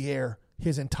through the air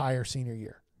his entire senior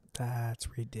year.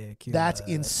 That's ridiculous. That's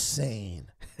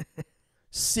insane.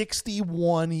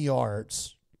 61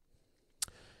 yards.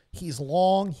 He's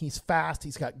long. He's fast.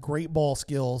 He's got great ball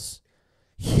skills.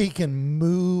 He can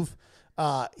move.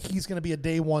 He's going to be a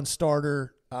day one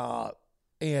starter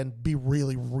and be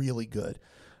really, really good.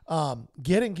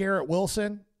 Getting Garrett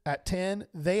Wilson at 10,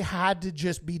 they had to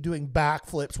just be doing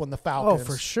backflips when the Falcons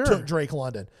for sure. took Drake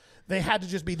London. They had to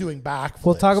just be doing backflips.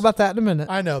 We'll talk about that in a minute.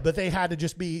 I know, but they had to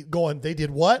just be going, they did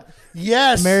what?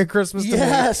 Yes. Merry Christmas to me.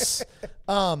 Yes.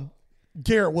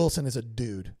 Garrett Wilson is a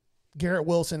dude. Garrett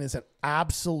Wilson is an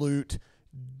absolute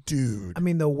dude. I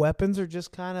mean, the weapons are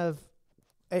just kind of,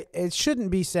 it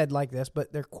shouldn't be said like this,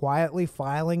 but they're quietly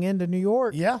filing into New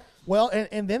York. Yeah. Well,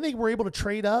 and then they were able to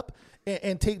trade up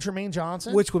and take Jermaine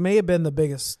Johnson. Which may have been the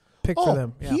biggest pick for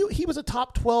them. Yeah. He was a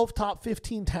top 12, top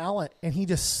 15 talent, and he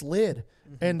just slid.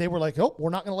 And they were like, oh, we're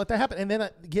not going to let that happen. And then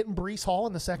getting Breece Hall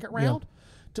in the second round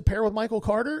to pair with Michael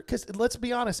Carter, because let's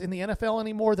be honest, in the NFL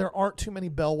anymore, there aren't too many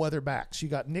bellwether backs. You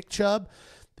got Nick Chubb.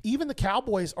 Even the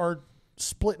Cowboys are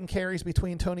splitting carries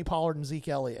between Tony Pollard and Zeke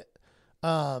Elliott.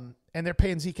 And they're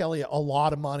paying Zeke Elliott a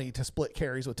lot of money to split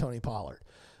carries with Tony Pollard.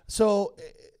 So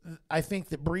I think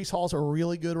that Breece Hall's a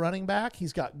really good running back.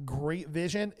 He's got great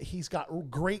vision. He's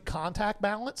got great contact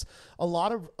balance. A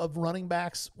lot of running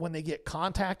backs, when they get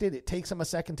contacted, it takes them a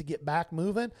second to get back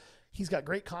moving. He's got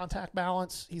great contact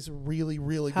balance. He's a really,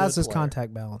 really good How's his player.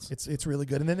 Contact balance? It's really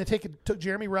good. And then they took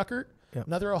Jeremy Ruckert,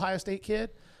 another Ohio State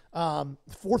kid, 4th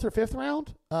or 5th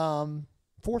round,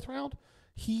 4th round.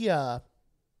 He's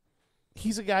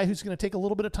a guy who's going to take a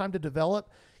little bit of time to develop.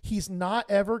 He's not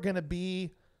ever going to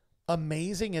be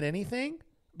amazing at anything,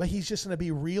 but he's just going to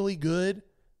be really good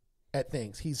at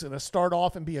things. He's going to start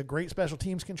off and be a great special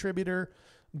teams contributor,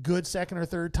 good second or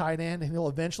third tight end, and he'll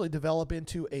eventually develop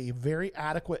into a very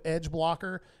adequate edge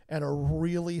blocker and a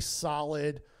really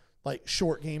solid, like,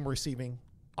 short game receiving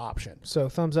option. So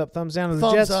thumbs up, thumbs down to the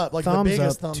Thumbs Jets. up, like thumbs the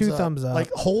biggest up, thumbs two up. thumbs up.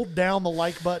 Like, hold down the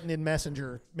like button in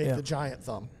Messenger, make the giant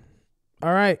thumb.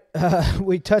 All right.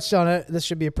 We touched on it. This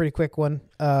should be a pretty quick one.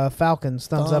 Falcons,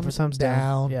 thumbs up or thumbs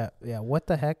down? Yeah. What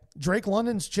the heck? Drake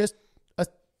London's just a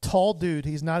tall dude.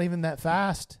 He's not even that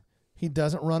fast. He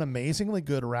doesn't run amazingly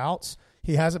good routes.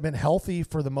 He hasn't been healthy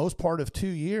for the most part of 2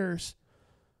 years.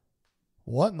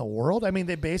 What in the world? I mean,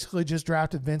 they basically just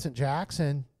drafted Vincent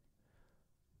Jackson.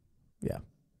 Yeah.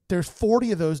 There's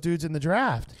 40 of those dudes in the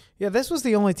draft. Yeah, this was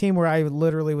the only team where I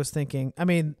literally was thinking, I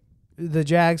mean, the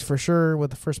Jags for sure with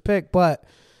the first pick, but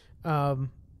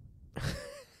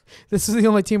this is the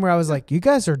only team where I was like, you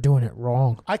guys are doing it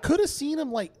wrong. I could have seen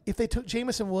him, like, if they took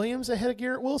Jameson Williams ahead of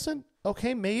Garrett Wilson,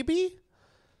 okay, maybe.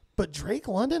 But Drake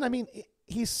London, I mean,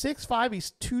 he's 6'5",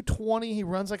 he's 220, he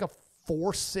runs like a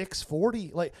 4.6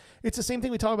 40. Like, it's the same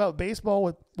thing we talk about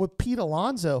baseball with Pete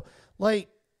Alonso. Like,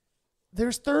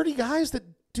 there's 30 guys that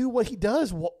do what he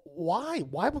does. Why?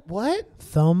 What?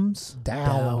 Thumbs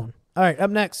down. All right,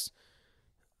 up next.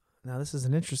 Now, this is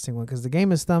an interesting one because the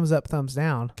game is thumbs up, thumbs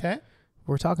down. Okay.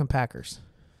 We're talking Packers.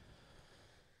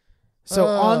 So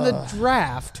on the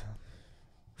draft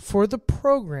for the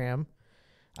program,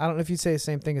 I don't know if you'd say the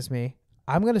same thing as me.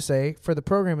 I'm going to say for the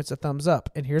program, it's a thumbs up.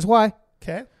 And here's why.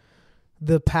 Okay.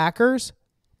 The Packers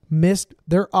missed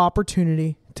their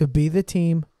opportunity to be the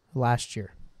team last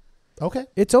year. Okay.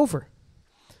 It's over.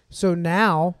 So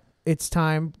now it's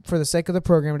time for the sake of the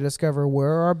program to discover where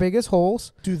are our biggest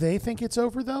holes. Do they think it's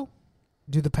over, though?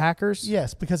 Do the Packers?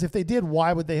 Yes, because if they did,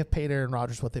 why would they have paid Aaron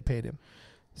Rodgers what they paid him?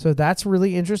 So that's a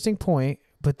really interesting point.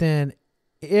 But then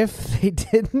if they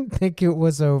didn't think it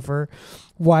was over,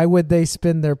 why would they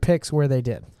spend their picks where they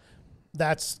did?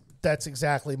 That's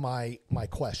exactly my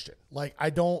question. Like,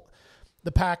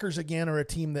 the Packers, again, are a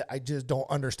team that I just don't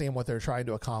understand what they're trying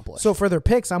to accomplish. So for their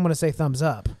picks, I'm going to say thumbs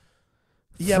up.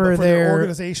 Yeah, but for their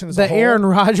organization as a whole. The Aaron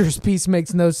Rodgers piece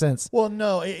makes no sense. Well,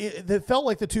 no, it felt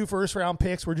like the 2 first-round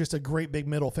picks were just a great big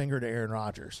middle finger to Aaron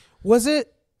Rodgers. Was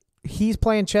it he's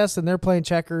playing chess and they're playing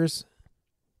checkers?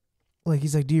 Like,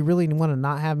 he's like, do you really want to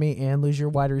not have me and lose your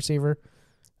wide receiver?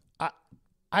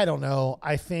 I don't know.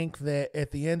 I think that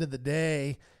at the end of the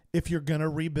day, if you're going to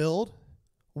rebuild,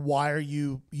 why are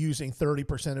you using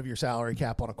 30% of your salary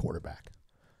cap on a quarterback?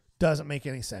 Doesn't make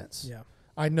any sense. Yeah.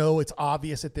 I know it's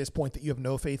obvious at this point that you have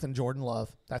no faith in Jordan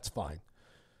Love. That's fine.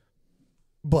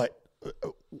 But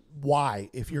why?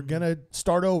 If you're going to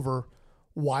start over,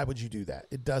 why would you do that?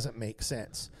 It doesn't make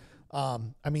sense. I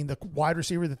mean, the wide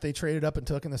receiver that they traded up and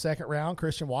took in the second round,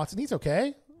 Christian Watson, he's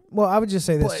okay. Well, I would just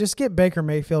say this. Just get Baker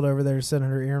Mayfield over there to sit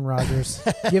under Aaron Rodgers.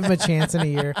 Give him a chance in a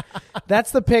year.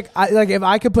 That's the pick. If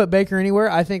I could put Baker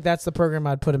anywhere, I think that's the program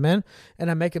I'd put him in.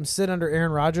 And I make him sit under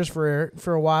Aaron Rodgers for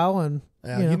a while. And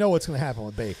you know what's going to happen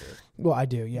with Baker. Well, I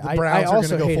do, yeah. The Browns I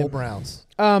also are going to go full him. Browns.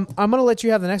 I'm going to let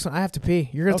you have the next one. I have to pee.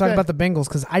 You're going to talk about the Bengals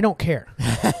because I don't care.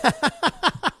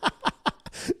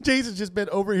 Jason's just been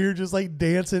over here just like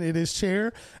dancing in his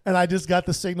chair, and I just got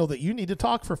the signal that you need to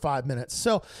talk for 5 minutes.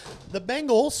 So the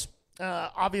Bengals,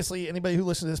 obviously anybody who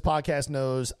listens to this podcast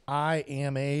knows I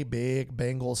am a big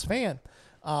Bengals fan.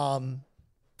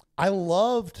 I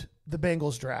loved the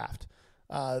Bengals draft.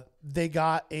 They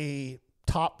got a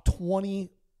top 20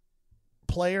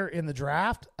 player in the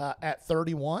draft at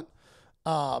 31.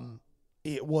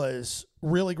 It was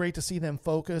really great to see them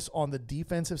focus on the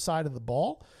defensive side of the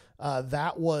ball.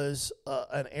 That was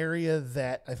an area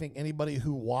that I think anybody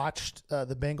who watched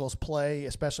the Bengals play,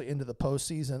 especially into the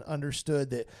postseason,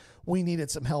 understood that we needed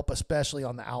some help, especially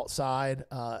on the outside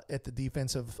at the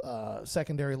defensive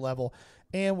secondary level,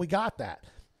 and we got that.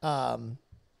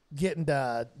 Getting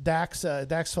Dax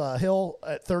Hill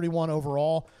at 31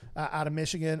 overall out of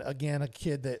Michigan, again, a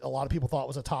kid that a lot of people thought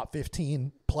was a top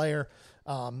 15 player.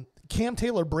 Cam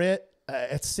Taylor-Britt,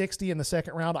 at 60 in the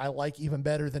second round, I like even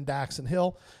better than Dax and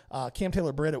Hill. Cam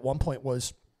Taylor-Britt at one point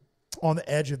was on the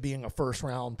edge of being a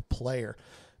first-round player.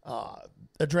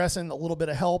 Addressing a little bit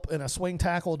of help in a swing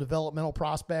tackle developmental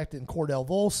prospect in Cordell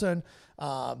Volson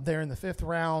there in the 5th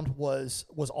round was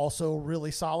also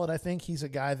really solid. I think he's a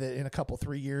guy that in a couple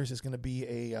 3 years is going to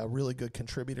be a really good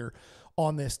contributor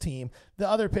on this team. The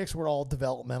other picks were all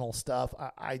developmental stuff.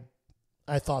 I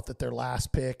thought that their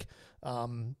last pick,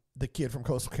 the kid from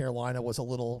Coastal Carolina, was a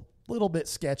little bit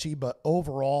sketchy, but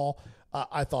overall,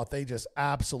 I thought they just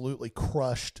absolutely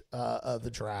crushed the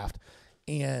draft,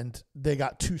 and they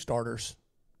got 2 starters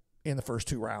in the first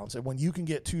 2 rounds. And when you can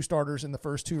get 2 starters in the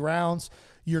first 2 rounds,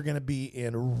 you're going to be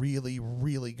in really,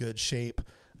 really good shape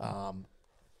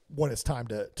when it's time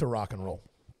to rock and roll.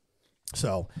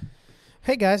 So,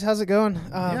 hey guys, how's it going?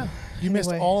 You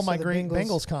missed all of my great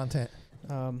Bengals content.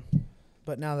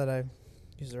 But now that I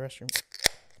use the restroom.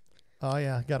 Oh,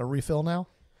 yeah. Got a refill now?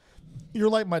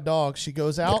 You're like my dog. She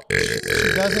goes out.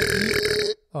 She doesn't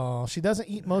eat. Oh, she doesn't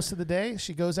eat most of the day.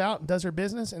 She goes out and does her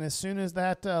business, and as soon as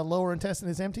that lower intestine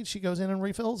is emptied, she goes in and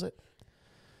refills it.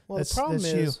 Well, the problem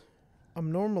is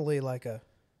I'm normally like a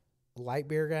light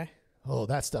beer guy. Oh,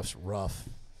 that stuff's rough.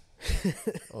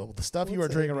 Oh, the stuff you are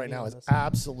drinking right now is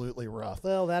absolutely rough.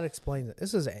 Well, that explains it.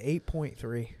 This is an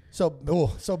 8.3. So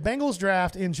Bengals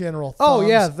draft in general. Oh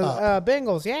yeah, the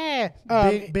Bengals. Yeah,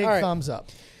 big right. Thumbs up.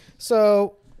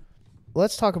 So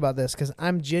let's talk about this because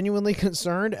I'm genuinely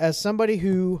concerned as somebody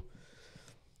who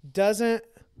doesn't.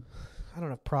 I don't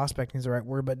know if prospecting is the right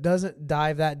word, but doesn't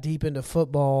dive that deep into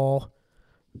football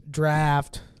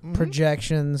draft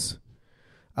projections.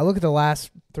 I look at the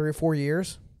last 3 or 4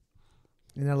 years.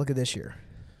 And I look at this year.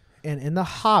 And in the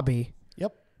hobby,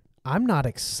 Yep. I'm not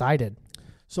excited.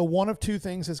 So one of two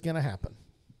things is going to happen.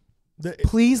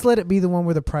 Please let it be the one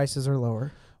where the prices are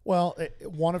lower. Well,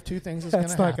 one of two things is going to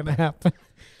happen. That's not going to happen.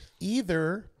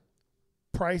 Either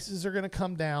prices are going to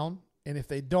come down, and if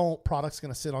they don't, product's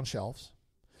going to sit on shelves.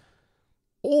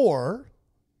 Or,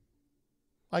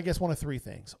 I guess one of three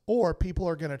things. Or people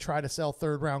are going to try to sell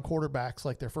third-round quarterbacks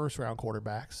like their first-round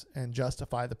quarterbacks and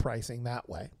justify the pricing that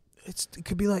way. It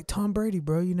could be like Tom Brady,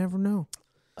 bro. You never know.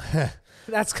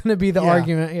 That's going to be the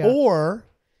argument. Yeah. Or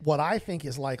what I think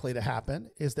is likely to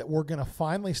happen is that we're going to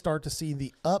finally start to see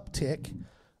the uptick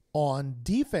on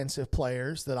defensive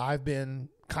players that I've been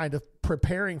kind of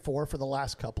preparing for the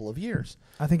last couple of years.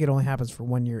 I think it only happens for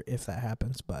 1 year if that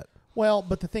happens, but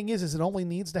the thing is it only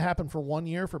needs to happen for 1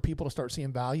 year for people to start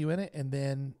seeing value in it, and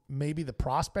then maybe the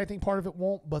prospecting part of it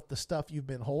won't, but the stuff you've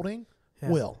been holding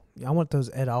will. I want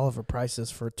those Ed Oliver prices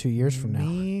for 2 years from now.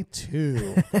 Me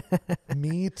too.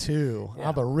 Me too. Yeah.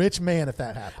 I'm a rich man if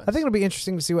that happens. I think it'll be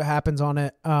interesting to see what happens on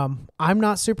it. I'm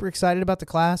not super excited about the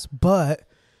class, but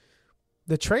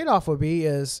the trade-off would be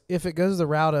is if it goes the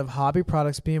route of hobby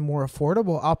products being more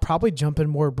affordable, I'll probably jump in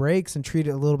more breaks and treat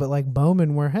it a little bit like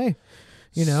Bowman where, hey,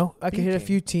 I could hit a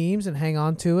few teams and hang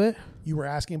on to it. You were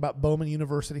asking about Bowman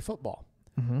University football.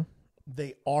 Mm-hmm.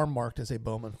 They are marked as a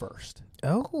Bowman first.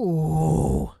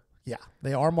 Oh. Yeah,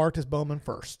 they are marked as Bowman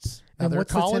firsts. Now, and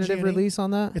what's the tentative release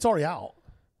on that? It's already out.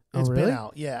 It's been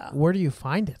out, yeah. Where do you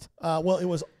find it? Well, it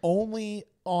was only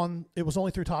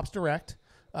through Topps Direct.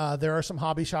 There are some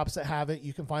hobby shops that have it.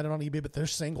 You can find it on eBay, but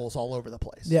there's singles all over the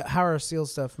place. Yeah, how are sealed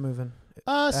stuff moving?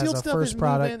 Sealed stuff is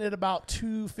moving at about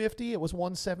 $250. It was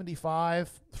 $175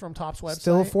 from Topps website.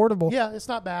 Still affordable. Yeah, it's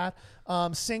not bad.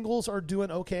 Singles are doing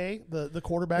okay. The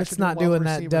quarterbacks. It's not doing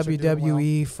that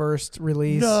WWE first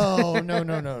release. No,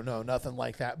 nothing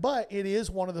like that. But it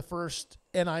is one of the first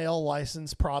NIL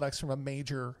licensed products from a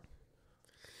major.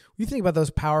 You think about those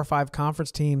Power 5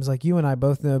 conference teams, like you and I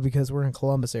both know because we're in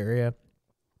Columbus area.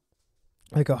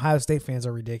 Like Ohio State fans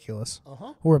are ridiculous.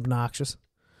 Uh-huh. We're obnoxious.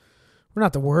 We're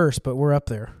not the worst, but we're up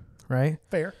there, right?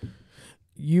 Fair.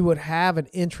 You would have an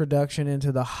introduction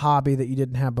into the hobby that you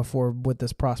didn't have before with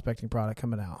this prospecting product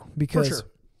coming out. Because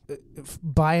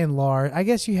by and large, I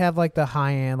guess you have like the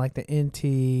high end, like the NT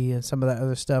and some of that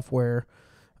other stuff where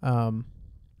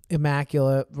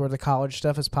Immaculate, where the college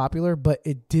stuff is popular, but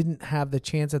it didn't have the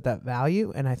chance at that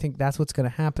value. And I think that's what's going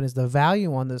to happen is the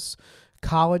value on this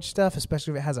college stuff,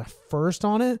 especially if it has a first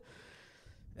on it,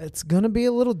 it's going to be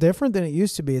a little different than it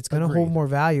used to be. It's going to hold more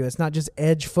value. It's not just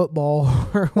edge football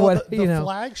or what, the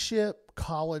flagship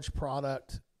college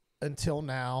product until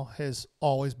now has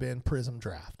always been Prism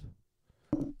Draft.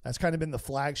 That's kind of been the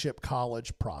flagship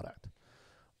college product,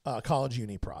 college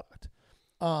uni product.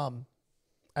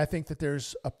 I think that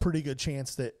there's a pretty good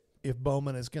chance that if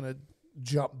Bowman is going to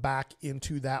jump back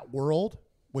into that world,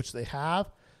 which they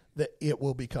have, that it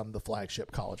will become the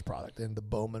flagship college product and the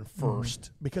Bowman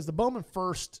first, because the Bowman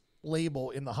first label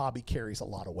in the hobby carries a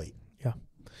lot of weight. Yeah.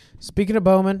 Speaking of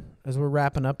Bowman, as we're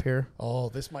wrapping up here. Oh,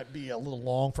 this might be a little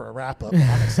long for a wrap up.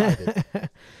 I'm excited.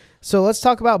 So let's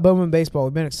talk about Bowman baseball.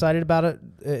 We've been excited about it.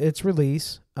 Its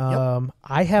release. Yep.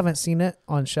 I haven't seen it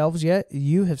on shelves yet.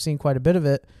 You have seen quite a bit of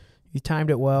it. You timed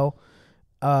it well.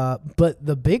 But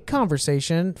the big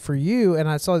conversation for you, and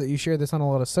I saw that you shared this on a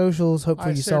lot of socials.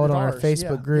 Hopefully you saw it on our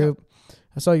Facebook group. Yeah.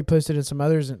 I saw you posted in some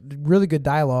others. Really good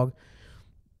dialogue.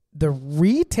 The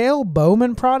retail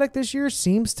Bowman product this year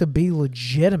seems to be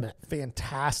legitimate.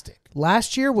 Fantastic.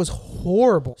 Last year was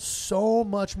horrible. So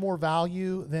much more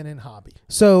value than in hobby.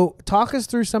 So talk us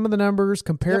through some of the numbers,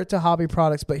 compare it to hobby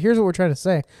products. But here's what we're trying to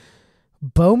say.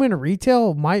 Bowman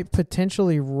retail might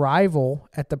potentially rival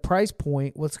at the price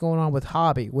point what's going on with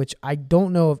hobby, which I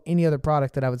don't know of any other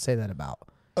product that I would say that about.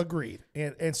 Agreed.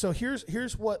 And so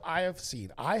here's what I have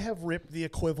seen. I have ripped the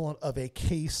equivalent of a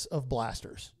case of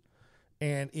blasters.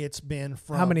 And it's been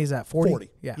from... How many is that? 40? 40.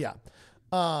 Yeah.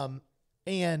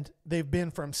 And they've been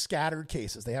from scattered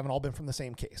cases. They haven't all been from the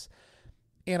same case.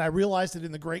 And I realized that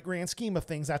in the great grand scheme of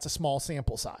things, that's a small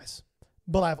sample size.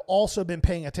 But I've also been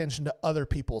paying attention to other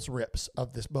people's rips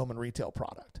of this Bowman retail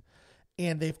product.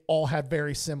 And they've all had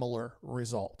very similar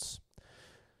results.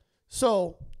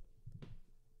 So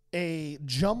a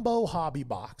jumbo hobby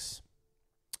box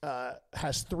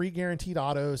has 3 guaranteed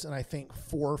autos and I think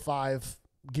 4 or 5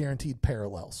 guaranteed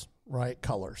parallels, right?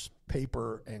 Colors,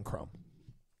 paper, and chrome.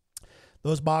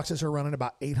 Those boxes are running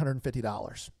about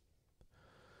 $850.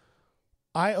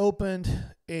 I opened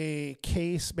a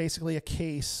case, basically a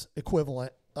case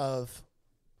equivalent of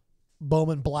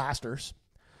Bowman blasters,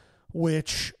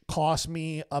 which cost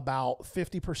me about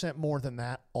 50% more than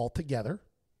that altogether,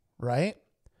 right?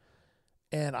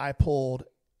 and I pulled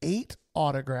 8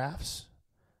 autographs.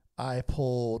 I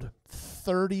pulled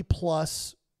 30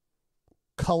 plus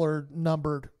colored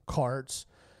numbered cards.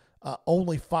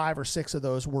 Only 5 or 6 of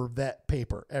those were vet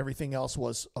paper. Everything else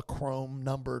was a chrome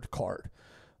numbered card.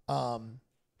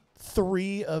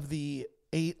 3 of the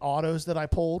 8 autos that I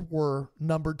pulled were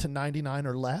numbered to 99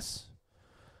 or less.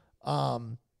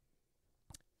 And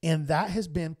that has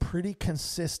been pretty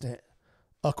consistent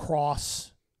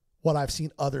across what I've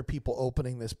seen other people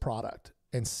opening this product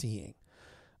and seeing.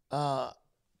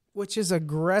 Which is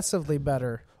aggressively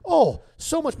better. Oh,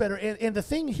 so much better. And the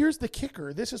thing, here's the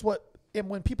kicker. This is what, and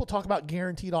when people talk about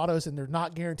guaranteed autos and they're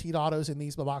not guaranteed autos in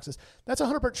these boxes, that's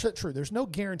 100% true. There's no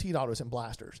guaranteed autos in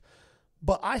blasters.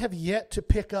 But I have yet to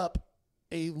pick up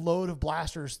a load of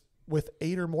blasters with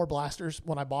 8 or more blasters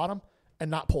when I bought them and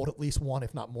not pulled at least 1,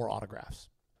 if not more, autographs.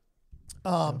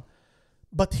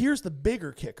 But here's the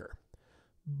bigger kicker.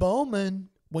 Bowman,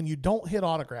 when you don't hit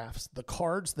autographs, the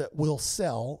cards that will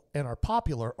sell and are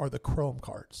popular are the chrome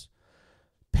cards.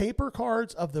 Paper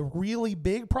cards of the really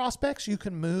big prospects you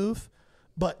can move,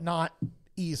 but not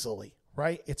easily,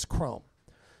 right? It's chrome.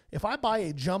 If I buy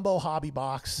a jumbo hobby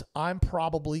box, I'm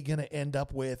probably going to end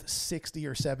up with 60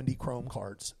 or 70 chrome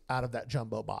cards out of that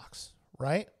jumbo box,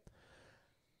 right?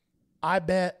 I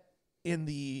bet in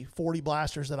the 40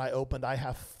 blasters that I opened, I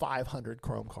have 500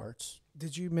 chrome cards.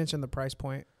 Did you mention the price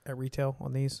point at retail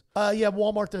on these? Yeah,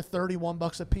 Walmart, they're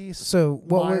 $31 a piece. So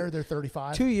what Meijer, they're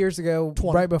 $35. 2 years ago,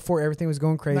 20. right before everything was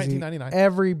going crazy, $19.99.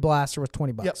 every blaster was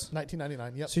 $20. Yep,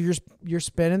 $19.99. Yep. So you're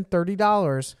spending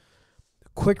 $30.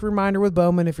 Quick reminder with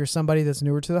Bowman, if you're somebody that's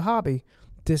newer to the hobby,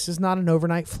 this is not an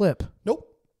overnight flip. Nope.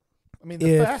 I mean,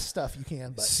 the fast stuff you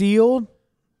can, but sealed,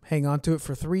 hang on to it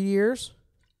for 3 years.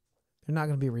 There are not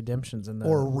going to be redemptions in the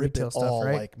or rip retail it stuff, all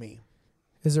right? like me.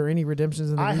 Is there any redemptions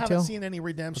in the I retail? haven't seen any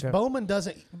redemption. Okay. Bowman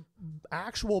doesn't.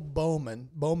 Actual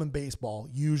Bowman baseball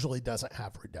usually doesn't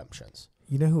have redemptions.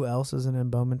 You know who else isn't in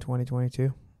Bowman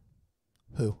 2022?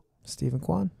 Who? Stephen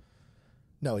Kwan.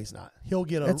 No, he's not. He'll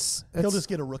get he'll just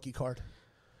get a rookie card.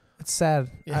 It's sad.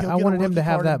 Yeah, I wanted him to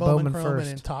have that Bowman Chrome first.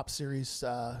 and in Top Series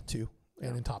 2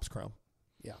 and in Topps Chrome.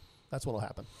 Yeah, that's what'll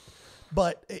happen.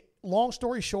 But long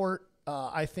story short,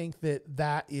 I think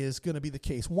that is going to be the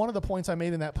case. One of the points I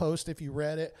made in that post, if you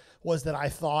read it, was that I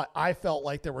felt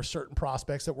like there were certain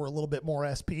prospects that were a little bit more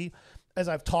SP. As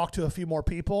I've talked to a few more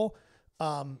people,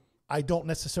 I don't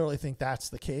necessarily think that's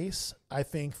the case. I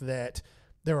think that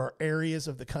there are areas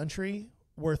of the country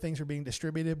where things are being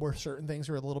distributed, where certain things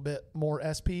are a little bit more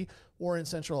SP, or in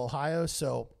Central Ohio.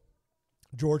 So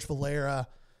George Valera,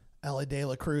 L.A. De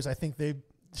La Cruz, I think they've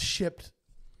shipped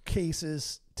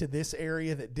cases to this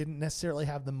area that didn't necessarily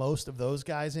have the most of those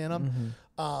guys in them.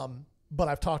 Mm-hmm. But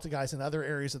I've talked to guys in other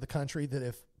areas of the country that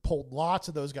have pulled lots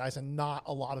of those guys and not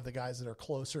a lot of the guys that are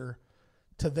closer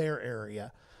to their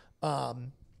area.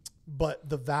 But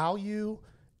the value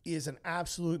is an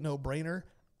absolute no-brainer.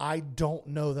 I don't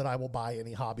know that I will buy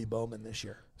any hobby Bowman this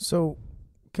year. So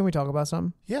can we talk about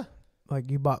something? Yeah. Like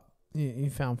you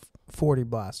found 40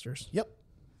 blasters. Yep.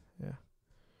 Yeah.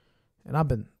 And I've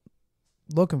been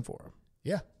looking for them.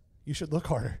 Yeah. You should look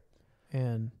harder.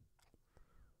 And,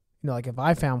 like if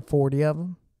I found 40 of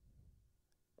them,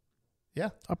 yeah,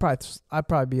 I'd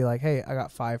probably be like, hey, I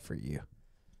got 5 for you.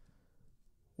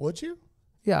 Would you?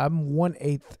 Yeah, I'm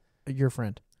 1/8 your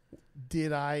friend.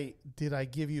 Did I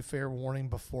give you fair warning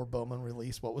before Bowman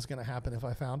released what was going to happen if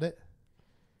I found it?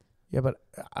 Yeah, but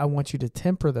I want you to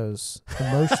temper those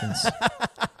emotions.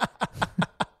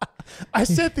 I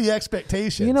set the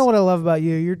expectations. You know what I love about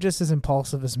you? You're just as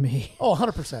impulsive as me. Oh,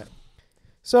 100%.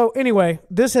 So anyway,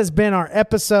 this has been our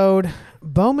episode.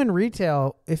 Bowman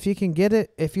Retail, if you can get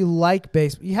it, if you like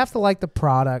baseball, you have to like the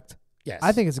product. Yes.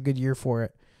 I think it's a good year for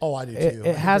it. Oh, I do too.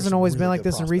 It hasn't always been like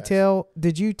this in retail.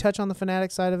 Did you touch on the Fanatic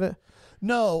side of it?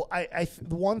 No,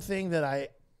 the one thing that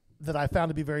I found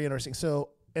to be very interesting. So,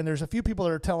 and there's a few people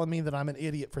that are telling me that I'm an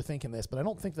idiot for thinking this, but I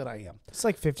don't think that I am. It's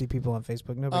like 50 people on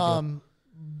Facebook. No big deal.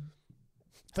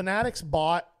 Fanatics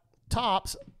bought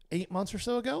Topps 8 months or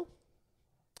so ago,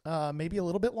 maybe a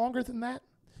little bit longer than that.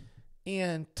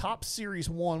 And Topps Series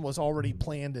 1 was already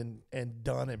planned and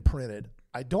done and printed.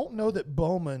 I don't know that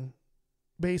Bowman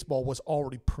baseball was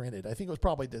already printed. I think it was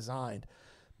probably designed.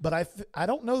 But I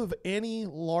don't know of any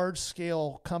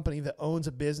large-scale company that owns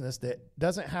a business that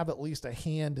doesn't have at least a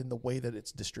hand in the way that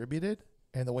it's distributed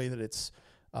and the way that it's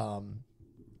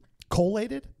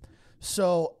collated.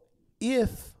 So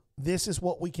if this is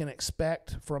what we can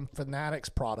expect from Fanatics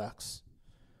products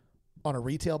on a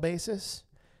retail basis,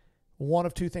 one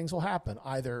of two things will happen.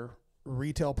 Either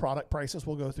retail product prices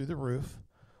will go through the roof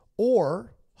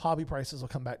or hobby prices will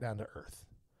come back down to earth.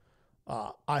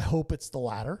 I hope it's the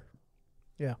latter.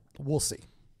 Yeah. We'll see.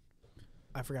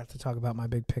 I forgot to talk about my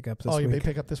big pickup this week. Oh, your big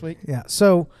pickup this week? Yeah.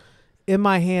 So in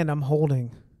my hand, I'm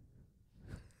holding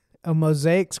a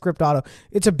Mosaic script auto.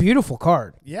 It's a beautiful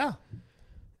card. Yeah.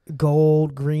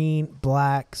 Gold, green,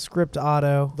 black, script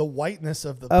auto. The whiteness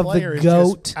of the Of player the is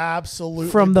GOAT just absolutely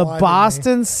from the blinding me.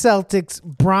 Boston Celtics,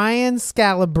 Brian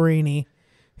Scalabrine.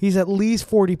 He's at least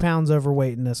 40 pounds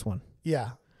overweight in this one.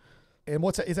 Yeah. And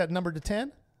what's that? Is that numbered to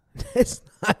 10? It's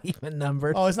not even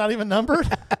numbered. Oh, it's not even numbered?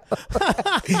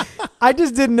 I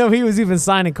just didn't know he was even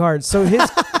signing cards. So his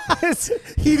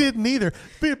He didn't either.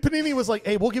 Panini was like,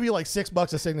 hey, we'll give you like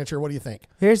 $6 a signature. What do you think?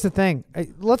 Here's the thing.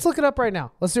 Let's look it up right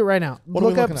now. Let's do it right now. What are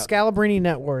we Look up looking up? Scalabrine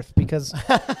net worth because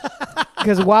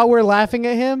while we're laughing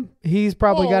at him, he's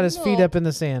probably got his feet up in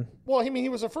the sand. Well, I mean, he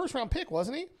was a first-round pick,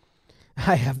 wasn't he?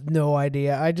 I have no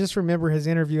idea. I just remember his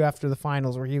interview after the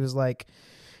finals where he was like,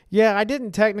 yeah, I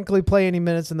didn't technically play any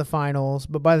minutes in the finals,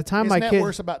 but by the time His my net kid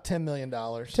worth's about $10 million.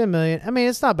 $10 million. I mean,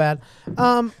 it's not bad.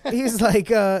 He's like,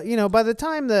 by the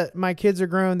time that my kids are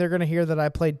grown, they're going to hear that I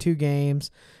played 2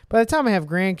 games. By the time I have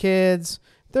grandkids,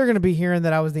 they're going to be hearing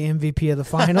that I was the MVP of the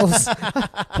finals.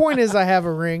 Point is, I have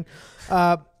a ring.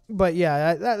 But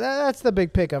yeah, that's the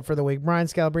big pickup for the week. Brian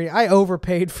Scalabrine. I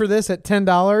overpaid for this at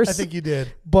 $10. I think you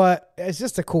did. But it's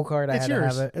just a cool card. I It's had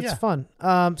yours. to have it. It's Yeah.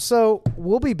 fun. So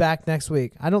we'll be back next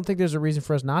week. I don't think there's a reason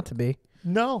for us not to be.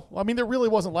 No. I mean, there really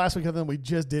wasn't last week, and then we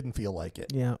just didn't feel like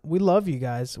it. Yeah, we love you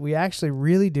guys. We actually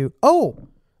really do. Oh,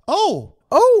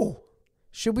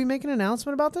 should we make an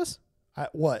announcement about this?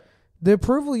 What? The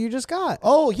approval you just got.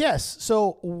 Oh, yes.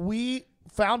 So we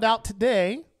found out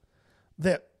today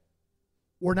that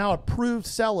we're now approved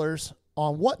sellers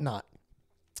on Whatnot.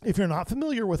 If you're not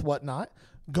familiar with Whatnot,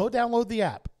 go download the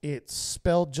app. It's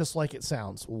spelled just like it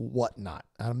sounds, Whatnot.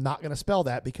 I'm not going to spell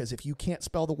that because if you can't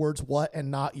spell the words what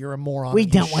and not, you're a moron. We You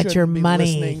don't want your shouldn't be money.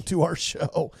 listening to our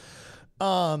show.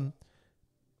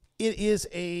 It is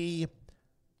a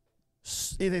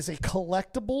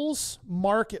collectibles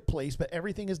marketplace, but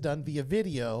everything is done via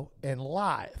video and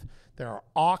live. There are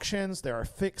auctions, there are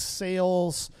fixed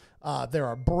sales, there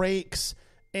are breaks,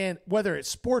 and whether it's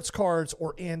sports cards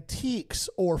or antiques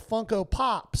or Funko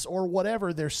Pops or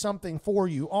whatever, there's something for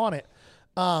you on it.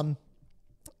 And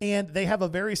they have a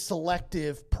very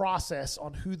selective process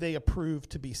on who they approve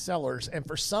to be sellers. And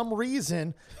for some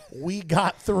reason, we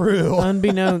got through.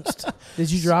 Unbeknownst.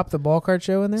 Did you drop the ball card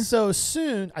show in there? So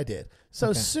soon, I did.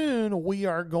 So Okay. soon we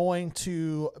are going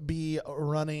to be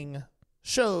running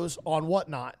shows on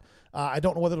Whatnot. I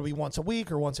don't know whether it'll be once a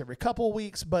week or once every couple of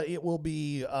weeks, but it will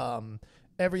be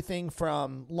everything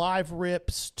from live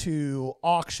rips to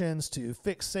auctions to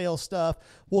fixed sale stuff.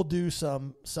 We'll do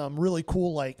some really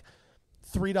cool like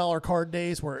 $3 card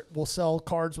days where we'll sell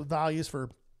cards with values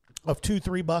of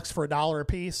 $2-3 for $1 a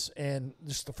piece, and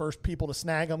just the first people to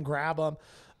snag them, grab them.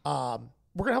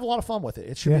 We're gonna have a lot of fun with it.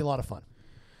 It should be a lot of fun.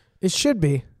 It should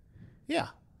be. Yeah.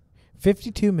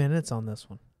 52 minutes on this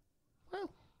one.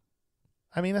 Well,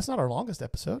 I mean, that's not our longest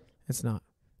episode. It's not.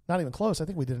 Not even close. I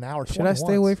think we did an hour. Should I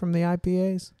stay away from the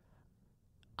IPAs?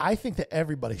 I think that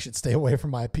everybody should stay away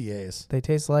from IPAs. They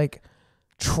taste like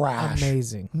Trash.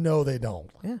 amazing. No, they don't.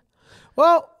 Yeah.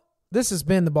 Well, this has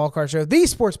been the Ball Card Show, the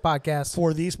sports podcast.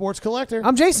 For the Sports Collector,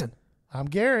 I'm Jason. I'm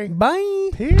Gary.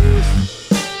 Bye.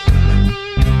 Peace.